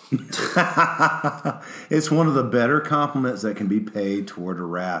rubber. It's one of the better compliments that can be paid toward a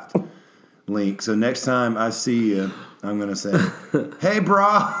raft link. So next time I see you, I'm going to say, "Hey,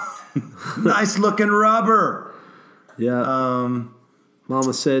 brah, nice looking rubber." Yeah.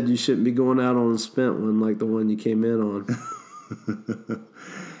 Mama said you shouldn't be going out on a spent one like the one you came in on.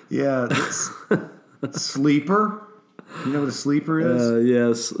 Yeah. Sleeper. You know what a sleeper is?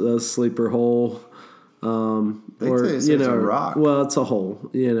 Yes, a sleeper hole. It's a rock. Well, it's a hole.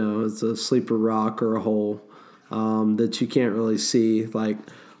 It's a sleeper rock or a hole that you can't really see, like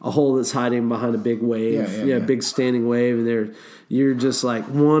a hole that's hiding behind a big wave. Yeah. Big standing wave, and you're just like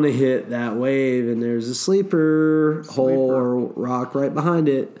want to hit that wave, and there's a sleeper hole or rock right behind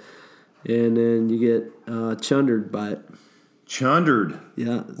it, and then you get chundered by it. Chundered.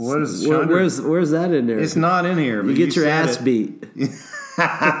 Yeah. What is chundered? Where's that in there? It's not in here. You get your ass beat.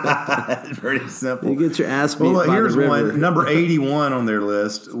 It's pretty simple. You get your ass beat. Well, look, by here's the river. one, number 81 on their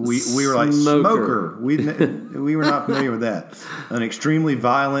list. We were like smoker. We were not familiar with that. An extremely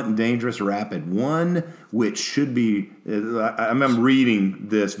violent and dangerous rapid. One which should be. I'm reading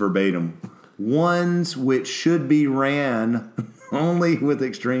this verbatim. Ones which should be ran only with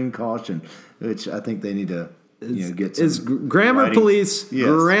extreme caution. Which I think they need to. Get some it's grammar writing. police. Yes.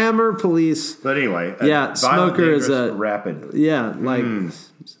 Grammar police. But anyway, yeah, smoker is a rapid. Yeah, like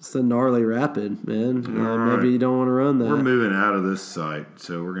it's a gnarly rapid, man. Maybe you don't want to run that. We're moving out of this site,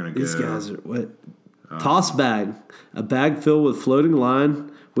 so we're gonna go. These guys are what? Toss bag, a bag filled with floating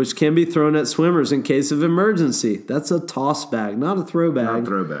line, which can be thrown at swimmers in case of emergency. That's a toss bag, not a throw bag. Not a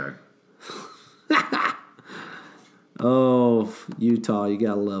throw bag. Oh, Utah, you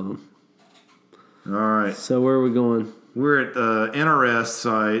gotta love them. All right. So where are we going? We're at the NRS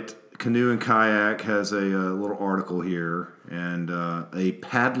site. Canoe and Kayak has a little article here, and a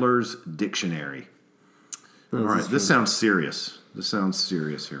paddler's dictionary. All right. This sounds serious.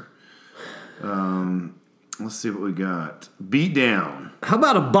 Here. Let's see what we got. Beat down. How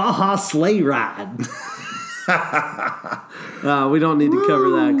about a Baja sleigh ride? We don't need to cover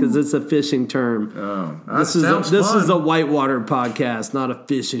that because it's a fishing term. Oh, this is a whitewater podcast, not a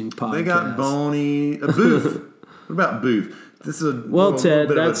fishing podcast. They got Boney, a Booth. What about Booth? This is a Ted.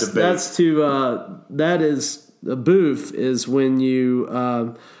 bit That's of a debate. That is a booth is when you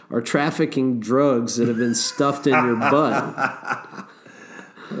are trafficking drugs that have been stuffed in your butt.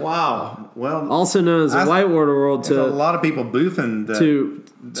 Wow. Well, also known as a whitewater world. To a lot of people boofing that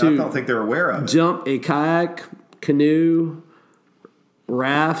I don't think they're aware of it. Jump a kayak, canoe,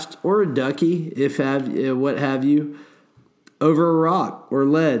 raft, or a ducky, what have you, over a rock or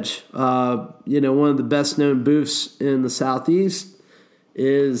ledge. One of the best known boofs in the southeast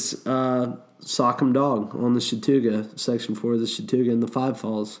is Sock'em Dog on the Chattooga, Section 4 of the Chattooga in the Five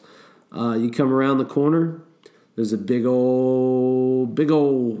Falls. You come around the corner. There's a big old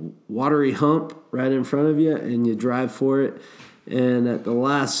watery hump right in front of you, and you drive for it. And at the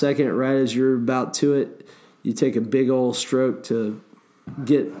last second, right as you're about to it, you take a big old stroke to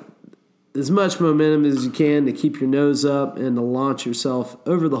get as much momentum as you can to keep your nose up and to launch yourself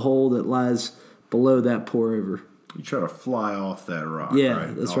over the hole that lies below that pour over. You try to fly off that rock. Yeah,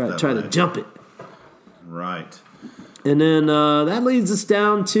 right? that's off right. Try to jump it. Right. And then that leads us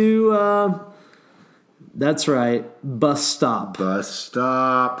down to... that's right. Bus stop. Bus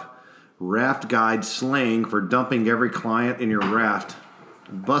stop. Raft guide slang for dumping every client in your raft.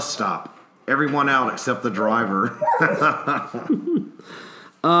 Bus stop. Everyone out except the driver.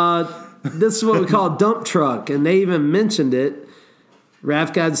 This is what we call a dump truck, and they even mentioned it.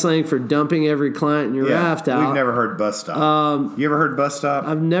 Raft guide slang for dumping every client in your raft out. We've never heard bus stop. You ever heard bus stop?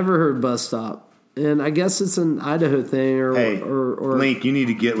 I've never heard bus stop, and I guess it's an Idaho thing. Or Link, you need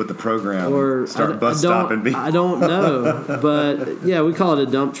to get with the program. Or start bus stop and be. I don't know, but yeah, we call it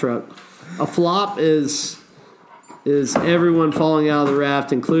a dump truck. A flop is everyone falling out of the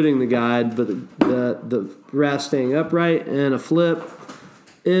raft, including the guide, but the raft staying upright, and a flip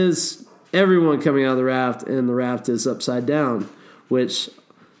is everyone coming out of the raft, and the raft is upside down, which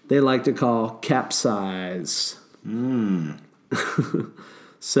they like to call capsize.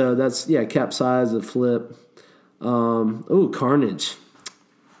 So that's, capsize, a flip. Carnage.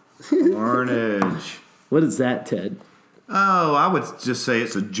 Carnage. What is that, Ted? Oh, I would just say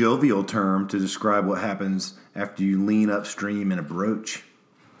it's a jovial term to describe what happens after you lean upstream in a broach.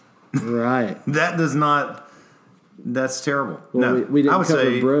 Right. That does not... That's terrible. Well, no, we didn't I would cover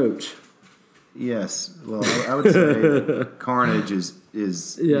say broach. Yes. Well, I would say that carnage is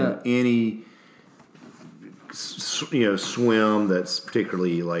any swim that's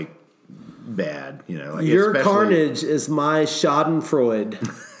particularly like bad. Like Your carnage is my Schadenfreude.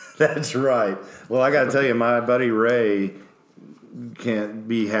 That's right. Well, I got to tell you, my buddy Ray can't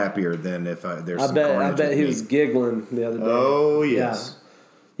be happier than if there's some carnage. I bet he was giggling the other day. Oh yes.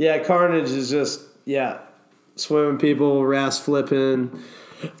 Yeah, carnage is just swimming people, rafts flipping,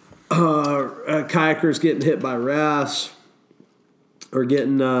 kayakers getting hit by rafts, or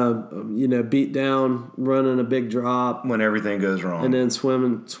getting beat down, running a big drop when everything goes wrong, and then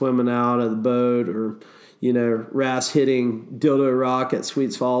swimming out of the boat, or rafts hitting Dildo Rock at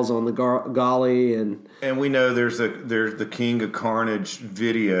Sweets Falls on the Golly, and we know there's the King of Carnage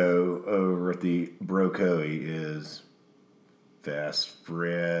video over at the Brocoe is Fast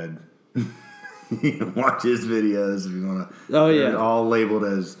Fred. You can watch his videos if you want to. Oh, yeah. They're all labeled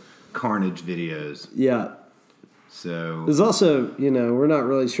as Carnage videos. Yeah. So there's also, we're not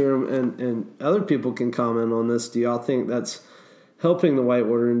really sure, and other people can comment on this. Do y'all think that's helping the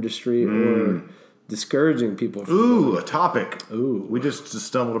whitewater industry or discouraging people from a topic. We just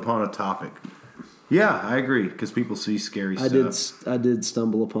stumbled upon a topic. Yeah, I agree, because people see scary stuff. I did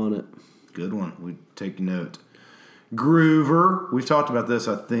stumble upon it. Good one. We take note. Groover. We've talked about this,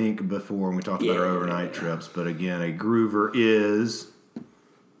 I think, before when we talked about our overnight trips. But again, a groover is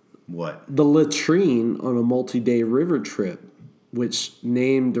what? The latrine on a multi-day river trip, which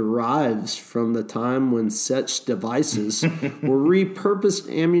name derives from the time when such devices were repurposed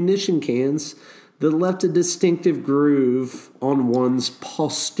ammunition cans that left a distinctive groove on one's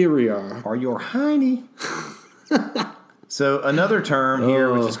posterior. Or your hiney. So another term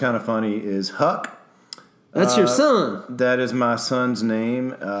here, which is kind of funny, is huck. That's your son. That is my son's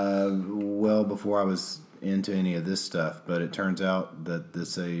name. Well before I was into any of this stuff, but it turns out that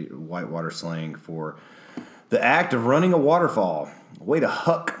this is a whitewater slang for the act of running a waterfall. Way to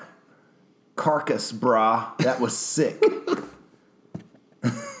huck carcass, brah. That was sick.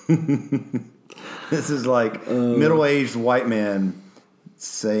 This is like middle-aged white man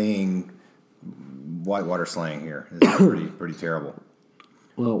saying whitewater slang here. It's pretty terrible.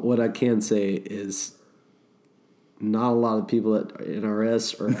 Well, what I can say is not a lot of people at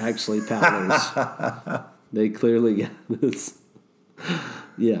NRS are actually paddlers. They clearly get this.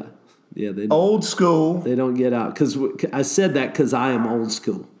 Yeah. They don't, old school. They don't get out. Because I said that because I am old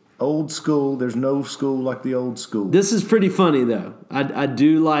school. Old school. There's no school like the old school. This is pretty funny, though. I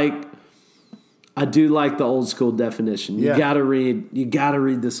do like the old school definition. You gotta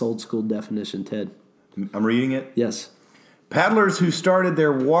read this old school definition, Ted. I'm reading it? Yes. Paddlers who started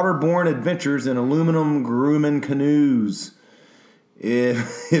their waterborne adventures in aluminum Grumman canoes.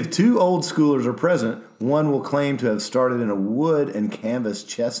 If two old schoolers are present, one will claim to have started in a wood and canvas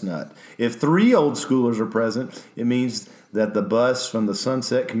chestnut. If three old schoolers are present, it means that the bus from the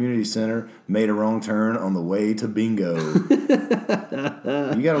Sunset Community Center made a wrong turn on the way to bingo. You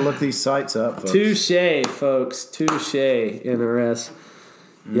got to look these sites up, folks. Touche, folks. Touche, NRS.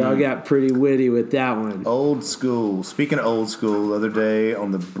 Y'all got pretty witty with that one. Old school. Speaking of old school, the other day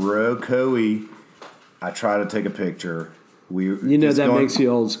on the Brocoe, I tried to take a picture. Makes you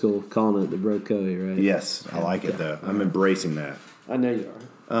old school, calling it the Brocoe, right? Yes, I like it, though. I'm embracing that. I know you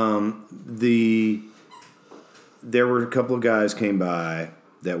are. There were a couple of guys came by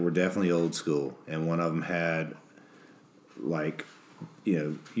that were definitely old school, and one of them had,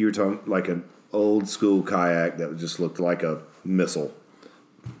 you were talking like an old school kayak that just looked like a missile.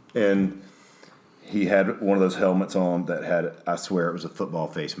 And he had one of those helmets on that had, I swear it was a football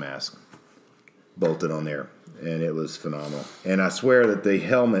face mask bolted on there. And it was phenomenal. And I swear that the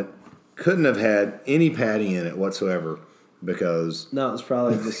helmet couldn't have had any padding in it whatsoever because No, it's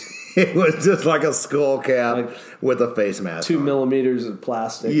probably just it was just like a skull cap Like with a face mask. 2 on. millimeters of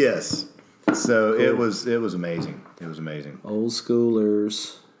plastic. Yes. So it was amazing. It was amazing. Old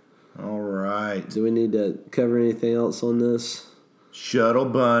schoolers. All right. Do we need to cover anything else on this? Shuttle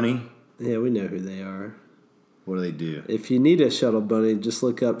Bunny. Yeah, we know who they are. What do they do? If you need a shuttle bunny, just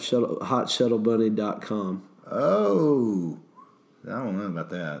look up hotshuttlebunny.com. Oh, I don't know about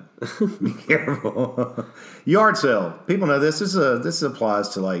that. Be careful. Yard sale. People know this. This applies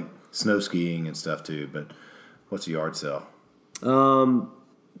to like snow skiing and stuff too. But what's a yard sale?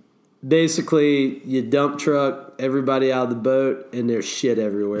 Basically, you dump truck everybody out of the boat, and there's shit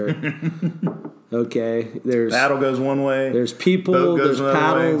everywhere. Okay, there's Paddle goes one way. there's people, boat goes there's another way.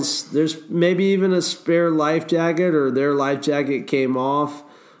 paddles, there's maybe even a spare life jacket or their life jacket came off.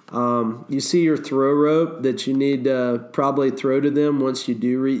 You see your throw rope that you need to probably throw to them once you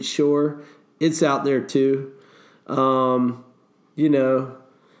do reach shore. It's out there too.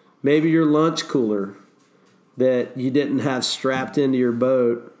 Maybe your lunch cooler that you didn't have strapped into your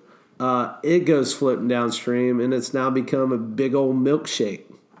boat. It goes floating downstream, and it's now become a big old milkshake.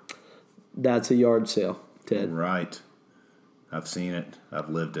 That's a yard sale, Ted. Right. I've seen it. I've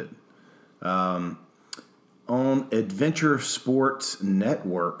lived it. On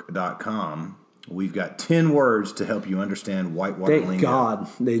AdventureSportsNetwork.com, we've got 10 words to help you understand whitewater Thank lingo. God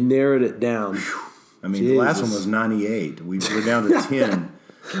they narrowed it down. I mean, the last one Jesus. was 98. We're down to 10.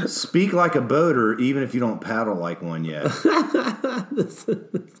 Speak like a boater, even if you don't paddle like one yet. This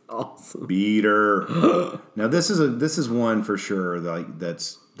is awesome. Beater. Now this is one for sure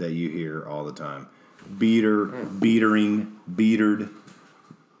that you hear all the time. Beater, beatering, beatered.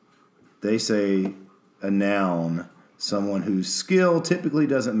 They say a noun, someone whose skill typically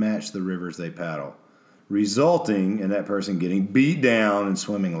doesn't match the rivers they paddle, resulting in that person getting beat down and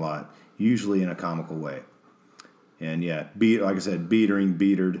swimming a lot, usually in a comical way. And yeah, like I said, beatering,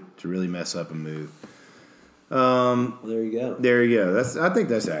 beatered, to really mess up a move. There you go. There you go. I think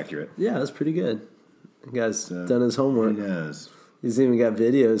that's accurate. Yeah, that's pretty good. The guy's done his homework. He does. He's even got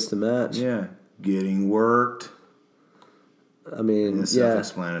videos to match. Yeah. Getting worked. I mean, It's yeah,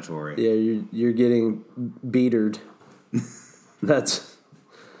 self-explanatory. yeah. You're getting beatered. It's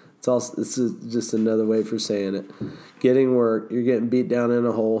just another way for saying it. Getting work. You're getting beat down in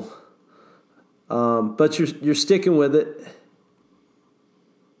a hole. But you're sticking with it.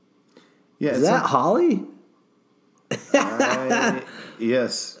 Yeah, Is that Holly?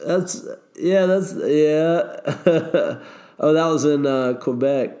 yes. That's yeah. Oh, that was in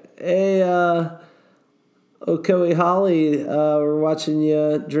Quebec. Hey, Ocoee Holly, we're watching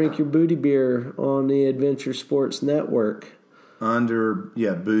you drink your booty beer on the Adventure Sports Network.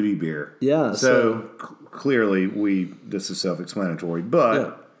 Booty beer. Yeah. So clearly, this is self-explanatory.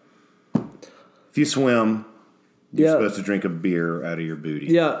 But if you swim, you're supposed to drink a beer out of your booty.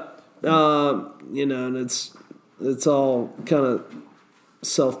 Yeah. And it's all kind of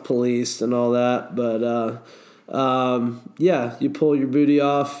self-policed and all that, but you pull your booty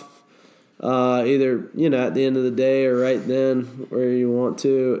off either at the end of the day or right then where you want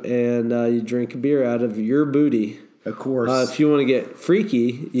to, and you drink a beer out of your booty. Of course. If you want to get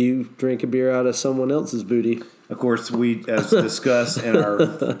freaky, you drink a beer out of someone else's booty. Of course, we, as discussed in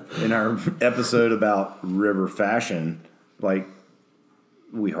our episode about river fashion, like,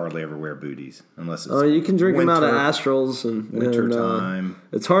 we hardly ever wear booties unless it's you can drink them out of winter- Astrals and winter time.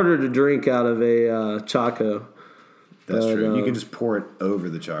 It's harder to drink out of a Chaco. That's true. You can just pour it over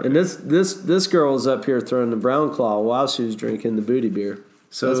the chocolate. And this girl was up here throwing the Brown Claw while she was drinking the booty beer.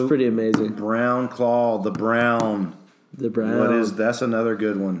 So that's pretty amazing. Brown Claw, the brown. The brown. That's another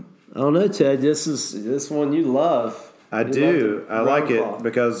good one. I don't know, Ted. This one you love. I You do. love the I like Brown it Claw.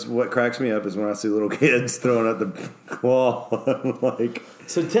 because what cracks me up is when I see little kids throwing out the claw. I'm like,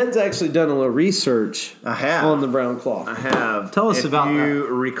 So Ted's actually done a little research. I have. On the Brown Claw. I have. Tell us about If you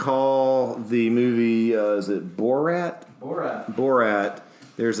recall the movie, is it Borat? Borat.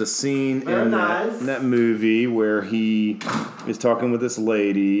 There's a scene in that movie where he is talking with this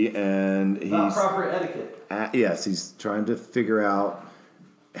lady and he's proper etiquette. yes, he's trying to figure out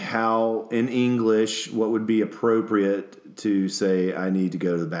how in English what would be appropriate to say I need to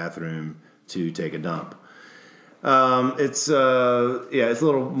go to the bathroom to take a dump. It's a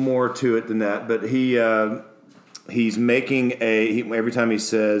little more to it than that, but he's making every time he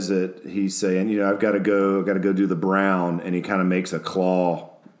says it, he's saying, I've got to go do the brown, and he kind of makes a claw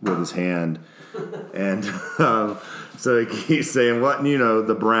with his hand, and so he keeps saying, what,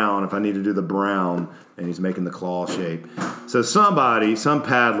 the brown, if I need to do the brown, and he's making the claw shape. So some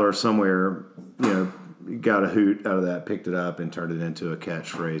paddler somewhere, got a hoot out of that, picked it up, and turned it into a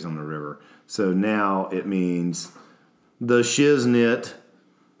catchphrase on the river. So now it means the shiznit.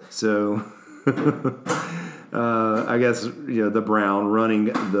 So I guess the brown running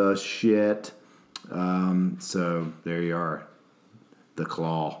the shit. So there you are, the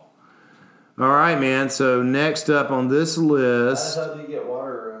claw. All right, man. So next up on this list. How do you get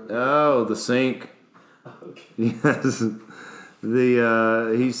water around? Oh, the sink. Okay. Yes.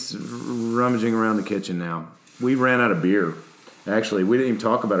 He's rummaging around the kitchen now. We ran out of beer. Actually, we didn't even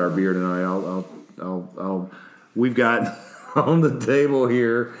talk about our beer tonight. We've got on the table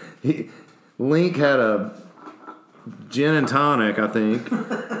here. Link had a gin and tonic, I think,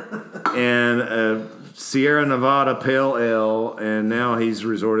 and a Sierra Nevada Pale Ale, and now he's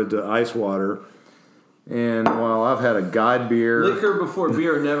resorted to ice water. And while I've had a God beer, Liquor before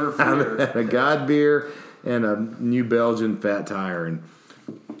beer, never fear. I've had a God beer and a New Belgian Fat Tire, and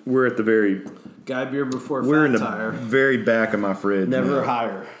we're at the very Guy beer before we're in Fat the Tire. very back of my fridge. Never now.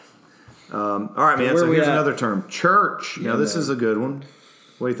 higher. All right, man. where So we here's at? another term: church. Now this is a good one.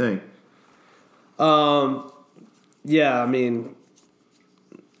 What do you think? Yeah, I mean,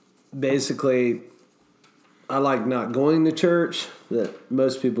 basically, I like not going to church that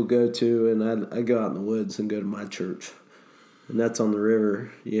most people go to, and I go out in the woods and go to my church, and that's on the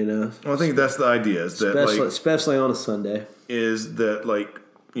river, Well, I think that's the idea. Is that especially on a Sunday.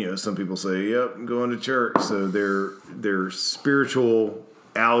 Some people say, "Yep, I'm going to church." So their spiritual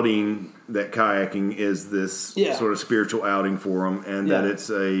outing, that kayaking is this sort of spiritual outing for them, and that it's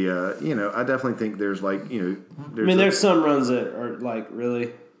a I definitely think there's there's some runs that are like,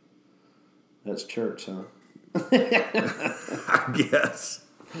 really, that's church, huh? I guess.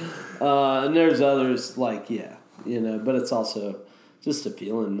 And there's others like, but it's also just a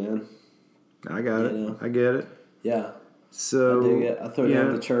feeling, man. I got it. I get it. Yeah. So I dig it. I throw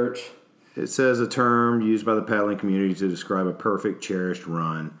down the church. It says a term used by the paddling community to describe a perfect, cherished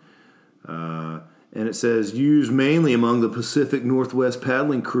run. And it says used mainly among the Pacific Northwest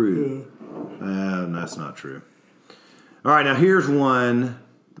paddling crew. That's not true. All right, now here's one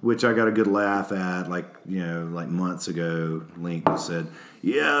which I got a good laugh at, like months ago. Link said,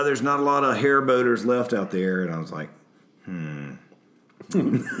 "Yeah, there's not a lot of hairboaters left out there," and I was like, I'm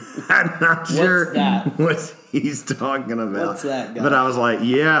not sure what he's talking about. What's that guy? But I was like,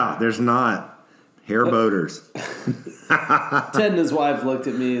 yeah, there's not hairboaters. Ted and his wife looked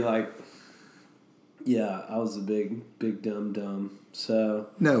at me like, yeah, I was a big dumb. So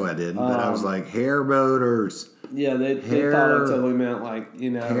No, I didn't. But I was like, hairboaters. yeah, they thought I totally meant like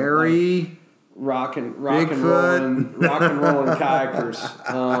Harry. like rock and rolling kayakers.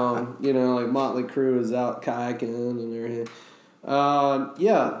 Like Motley Crue is out kayaking and everything.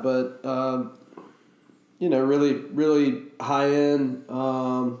 Really high end.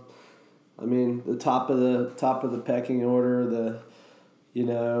 I mean, the top of the pecking order.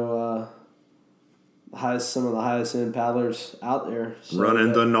 Some of the highest end paddlers out there. So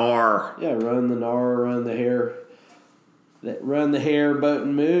Running the gnar. Yeah, running the gnar, running the hair. Run the hair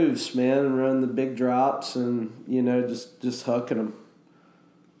boating moves, man, run the big drops, and just hooking them.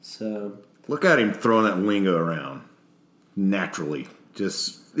 So Look at him throwing that lingo around naturally.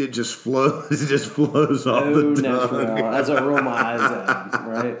 It just flows. It just flows off the tongue. As I roll my eyes at him,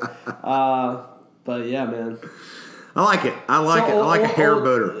 right? But yeah, man. I like it. I like a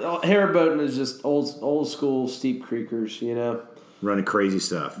hairboater. Hairboating is just old school steep creekers, Running crazy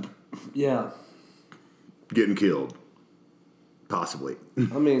stuff. Yeah. Getting killed. Possibly.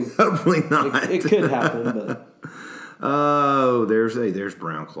 I mean, hopefully not. It could happen, but. Oh, there's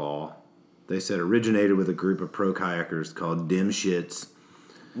Brown Claw. They said originated with a group of pro kayakers called Dim Shits.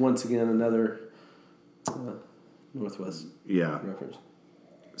 Once again, another Northwest reference.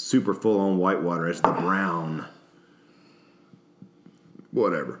 Super full on whitewater as the Brown.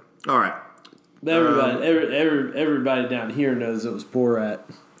 Whatever. All right. Everybody down here knows it was Borat.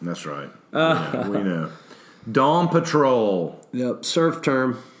 That's right. We know. Dawn Patrol. Yep, surf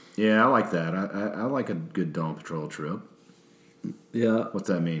term. Yeah, I like that. I like a good Dawn Patrol trip. Yeah. What's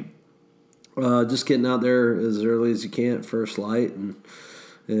that mean? Just getting out there as early as you can at first light and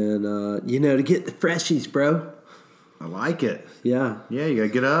to get the freshies, bro. I like it. Yeah. Yeah, you got to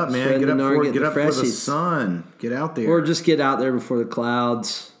get up, man. Get up before the sun. Get out there. Or just get out there before the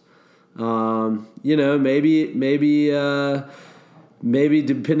clouds. Maybe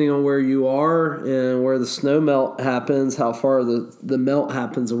depending on where you are and where the snow melt happens, how far the melt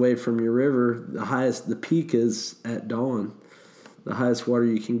happens away from your river, the peak is at dawn. The highest water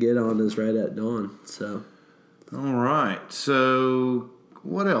you can get on is right at dawn. So, all right. So,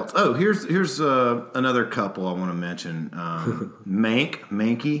 what else? Oh, here's another couple I want to mention.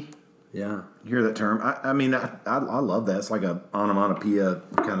 Mankey. Yeah. You hear that term? I mean, I love that. It's like a onomatopoeia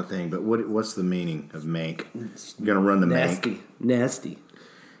kind of thing. But what's the meaning of mank? You're gonna run the mank. Nasty.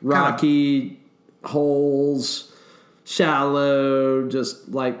 Rocky, holes, shallow, just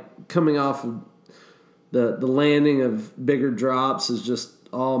like coming off of the landing of bigger drops is just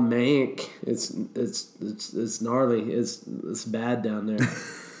all mank. It's gnarly. It's bad down there.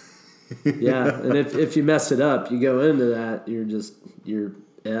 Yeah, and if you mess it up, you go into that, you're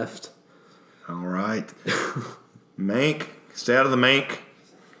effed. All right, mank. Stay out of the mank.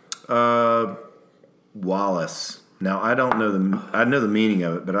 Wallace. Now I don't know I know the meaning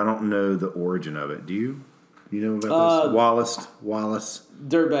of it, but I don't know the origin of it. Do you? You know about this? Wallace.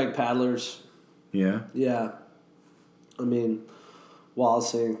 Dirtbag paddlers. Yeah. Yeah. I mean,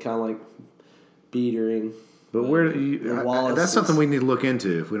 Wallacing, kind of like beatering. But where do you? Wallace That's something we need to look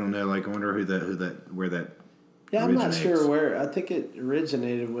into. If we don't know, like, I wonder where that. Yeah, I'm not originates. sure where. I think it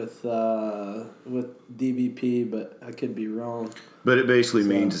originated with DBP, but I could be wrong. But it basically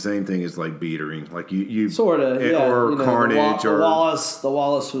means the same thing as like beatering, like you Sort of, yeah. or carnage, the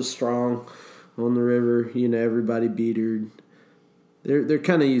Wallace was strong on the river. Everybody beatered. They're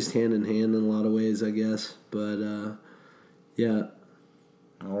kind of used hand in hand in a lot of ways, I guess. But yeah.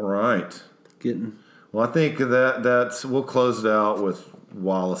 All right. Getting. Well, I think that's we'll close it out with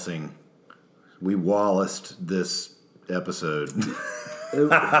Wallacing. We Wallaced this episode.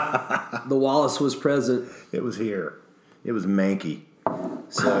 The Wallace was present. It was here. It was manky.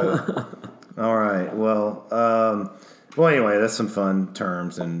 So, all right. Well, anyway, that's some fun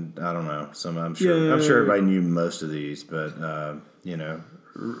terms, and I don't know. I'm sure everybody knew most of these, but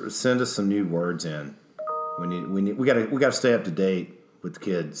send us some new words in. We gotta stay up to date with the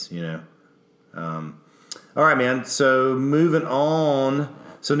kids. All right, man. So moving on.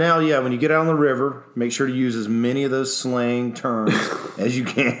 So now, when you get out on the river, make sure to use as many of those slang terms as you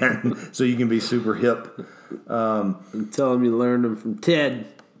can, so you can be super hip. I'm telling you, learned them from Ted.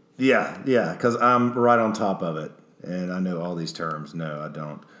 Yeah, because I'm right on top of it, and I know all these terms. No, I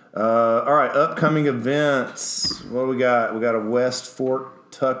don't. All right, upcoming events. What do we got? We got a West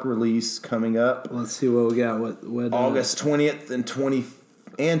Fork Tuck release coming up. Let's see what we got. What August 20th and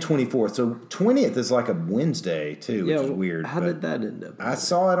 24th. So 20th is like a Wednesday too, which is weird. How did that end up? I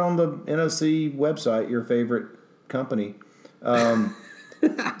saw it on the NOC website, your favorite company. So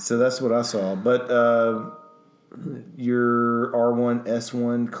that's what I saw. But your R1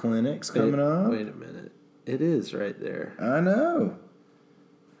 S1 clinic's coming up. Wait a minute. It is right there. I know.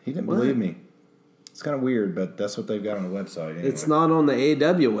 He didn't believe me. It's kind of weird, but that's what they've got on the website. Anyway. It's not on the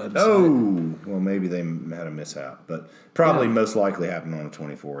AW website. Oh, well, maybe they had a mishap, but probably most likely happened on the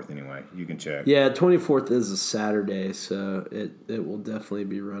 24th anyway. You can check. Yeah, 24th is a Saturday, so it will definitely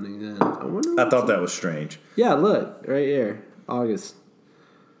be running then. I thought that was strange. Yeah, look, right here. August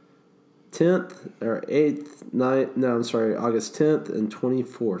 10th or 8th, 9th. No, I'm sorry, August 10th and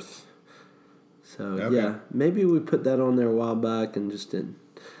 24th. So, maybe we put that on there a while back and just didn't.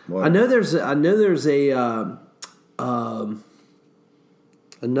 What? I know there's a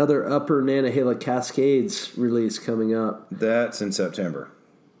another Upper Nantahala Cascades release coming up. That's in September.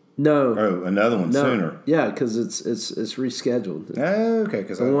 No. Oh, another one sooner. Yeah, because it's rescheduled. Oh, okay.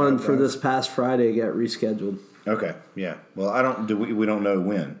 Because the one for this past Friday got rescheduled. Okay. Yeah. Well, we don't know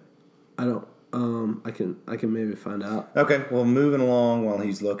when. I don't. I can maybe find out. Okay. Well, moving along while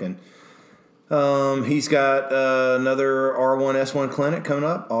he's looking. He's got another R1 S1 clinic coming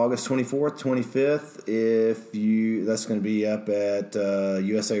up August 24th, 25th. That's going to be up at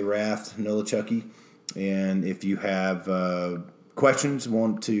USA Raft, Nolichucky. And if you have questions,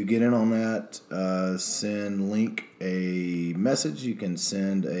 want to get in on that, send Link a message. You can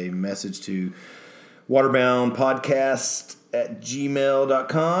send a message to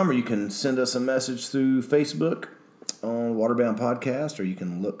waterboundpodcast@gmail.com, or you can send us a message through Facebook on Waterbound Podcast, or you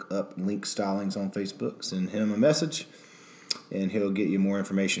can look up Link Stylings on Facebook, send him a message, and he'll get you more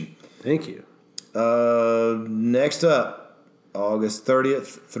information. Thank you. Next up, August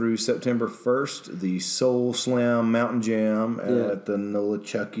 30th through September 1st, the Soul Slam Mountain Jam at the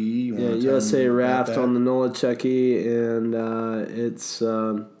Nolichucky. Yeah, USA Raft on the Nolichucky, and it's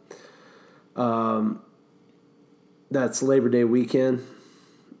that's Labor Day weekend.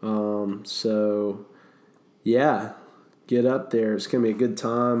 So yeah. Get up there. It's going to be a good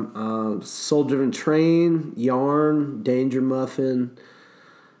time. Soul Driven Train, Yarn, Danger Muffin.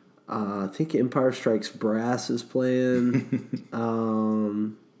 I think Empire Strikes Brass is playing.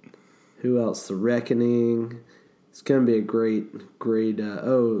 Who else? The Reckoning. It's going to be a great.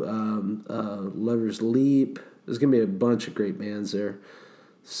 Lover's Leap. There's going to be a bunch of great bands there.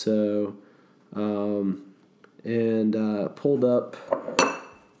 So, pulled up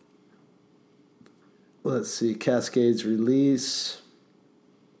let's see, Cascades release.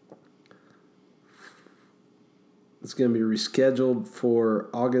 It's going to be rescheduled for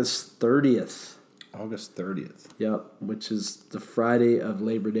August 30th. August 30th. Yep, which is the Friday of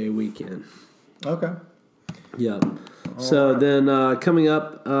Labor Day weekend. Okay. Yep. So then coming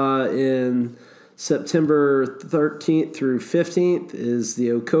up in September 13th through 15th is the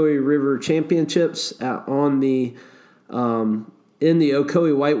Ocoee River Championships in the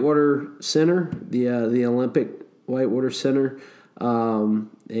Ocoee Whitewater Center, the Olympic Whitewater Center.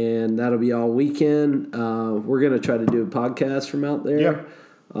 And that'll be all weekend. We're going to try to do a podcast from out there. Yep.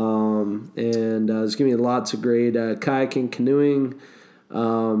 And there's going to be lots of great kayaking, canoeing,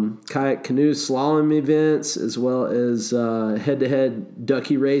 kayak canoe slalom events, as well as head-to-head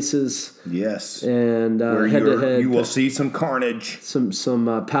ducky races. Yes. And Where head-to-head, you will see some carnage. some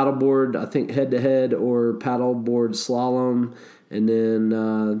paddleboard, I think head-to-head or paddleboard slalom. And then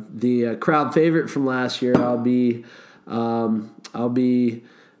the crowd favorite from last year, I'll be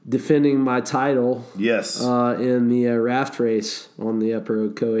defending my title. Yes. In the raft race on the Upper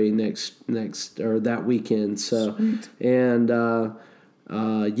Ocoee next or that weekend. So Sweet. And so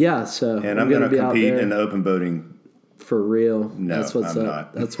And I'm going to compete in the open boating. for real. No, That's what's I'm up.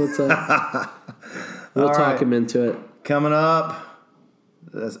 not. That's what's up. We'll All talk right. him into it. Coming up,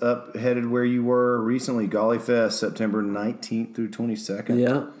 that's up headed where you were recently. Golly Fest, September 19th through 22nd.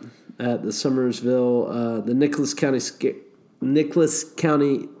 Yeah, at the Summersville, the Nicholas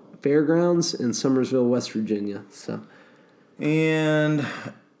County Fairgrounds in Summersville, West Virginia. So, And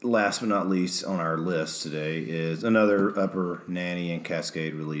last but not least on our list today is another Upper Nanny and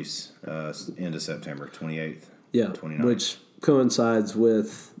Cascade release into September 28th. yeah, 29th. which coincides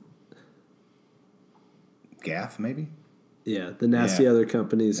with Gaff, maybe? the Nasty Yeah. Other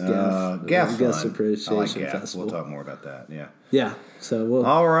Companies Gaff's Guest fun. Appreciation I like Gaff. Festival. We'll talk more about that, yeah. Yeah, so we'll.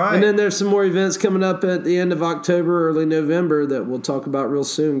 All right. And then there's some more events coming up at the end of October, early November that we'll talk about real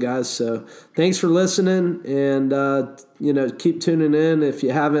soon, guys. So thanks for listening, and keep tuning in. If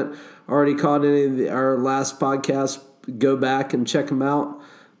you haven't already caught any of our last podcasts, go back and check them out.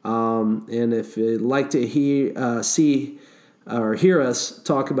 And if you'd like to hear us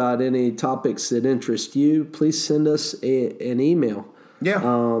talk about any topics that interest you, please send us an email. Yeah.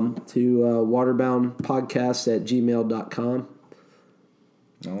 To waterboundpodcast@gmail.com.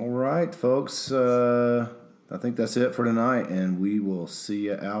 All right, folks. I think that's it for tonight, and we will see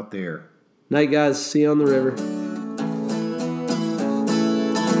you out there. Night, guys. See you on the river.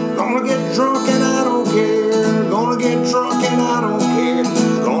 Gonna get drunk and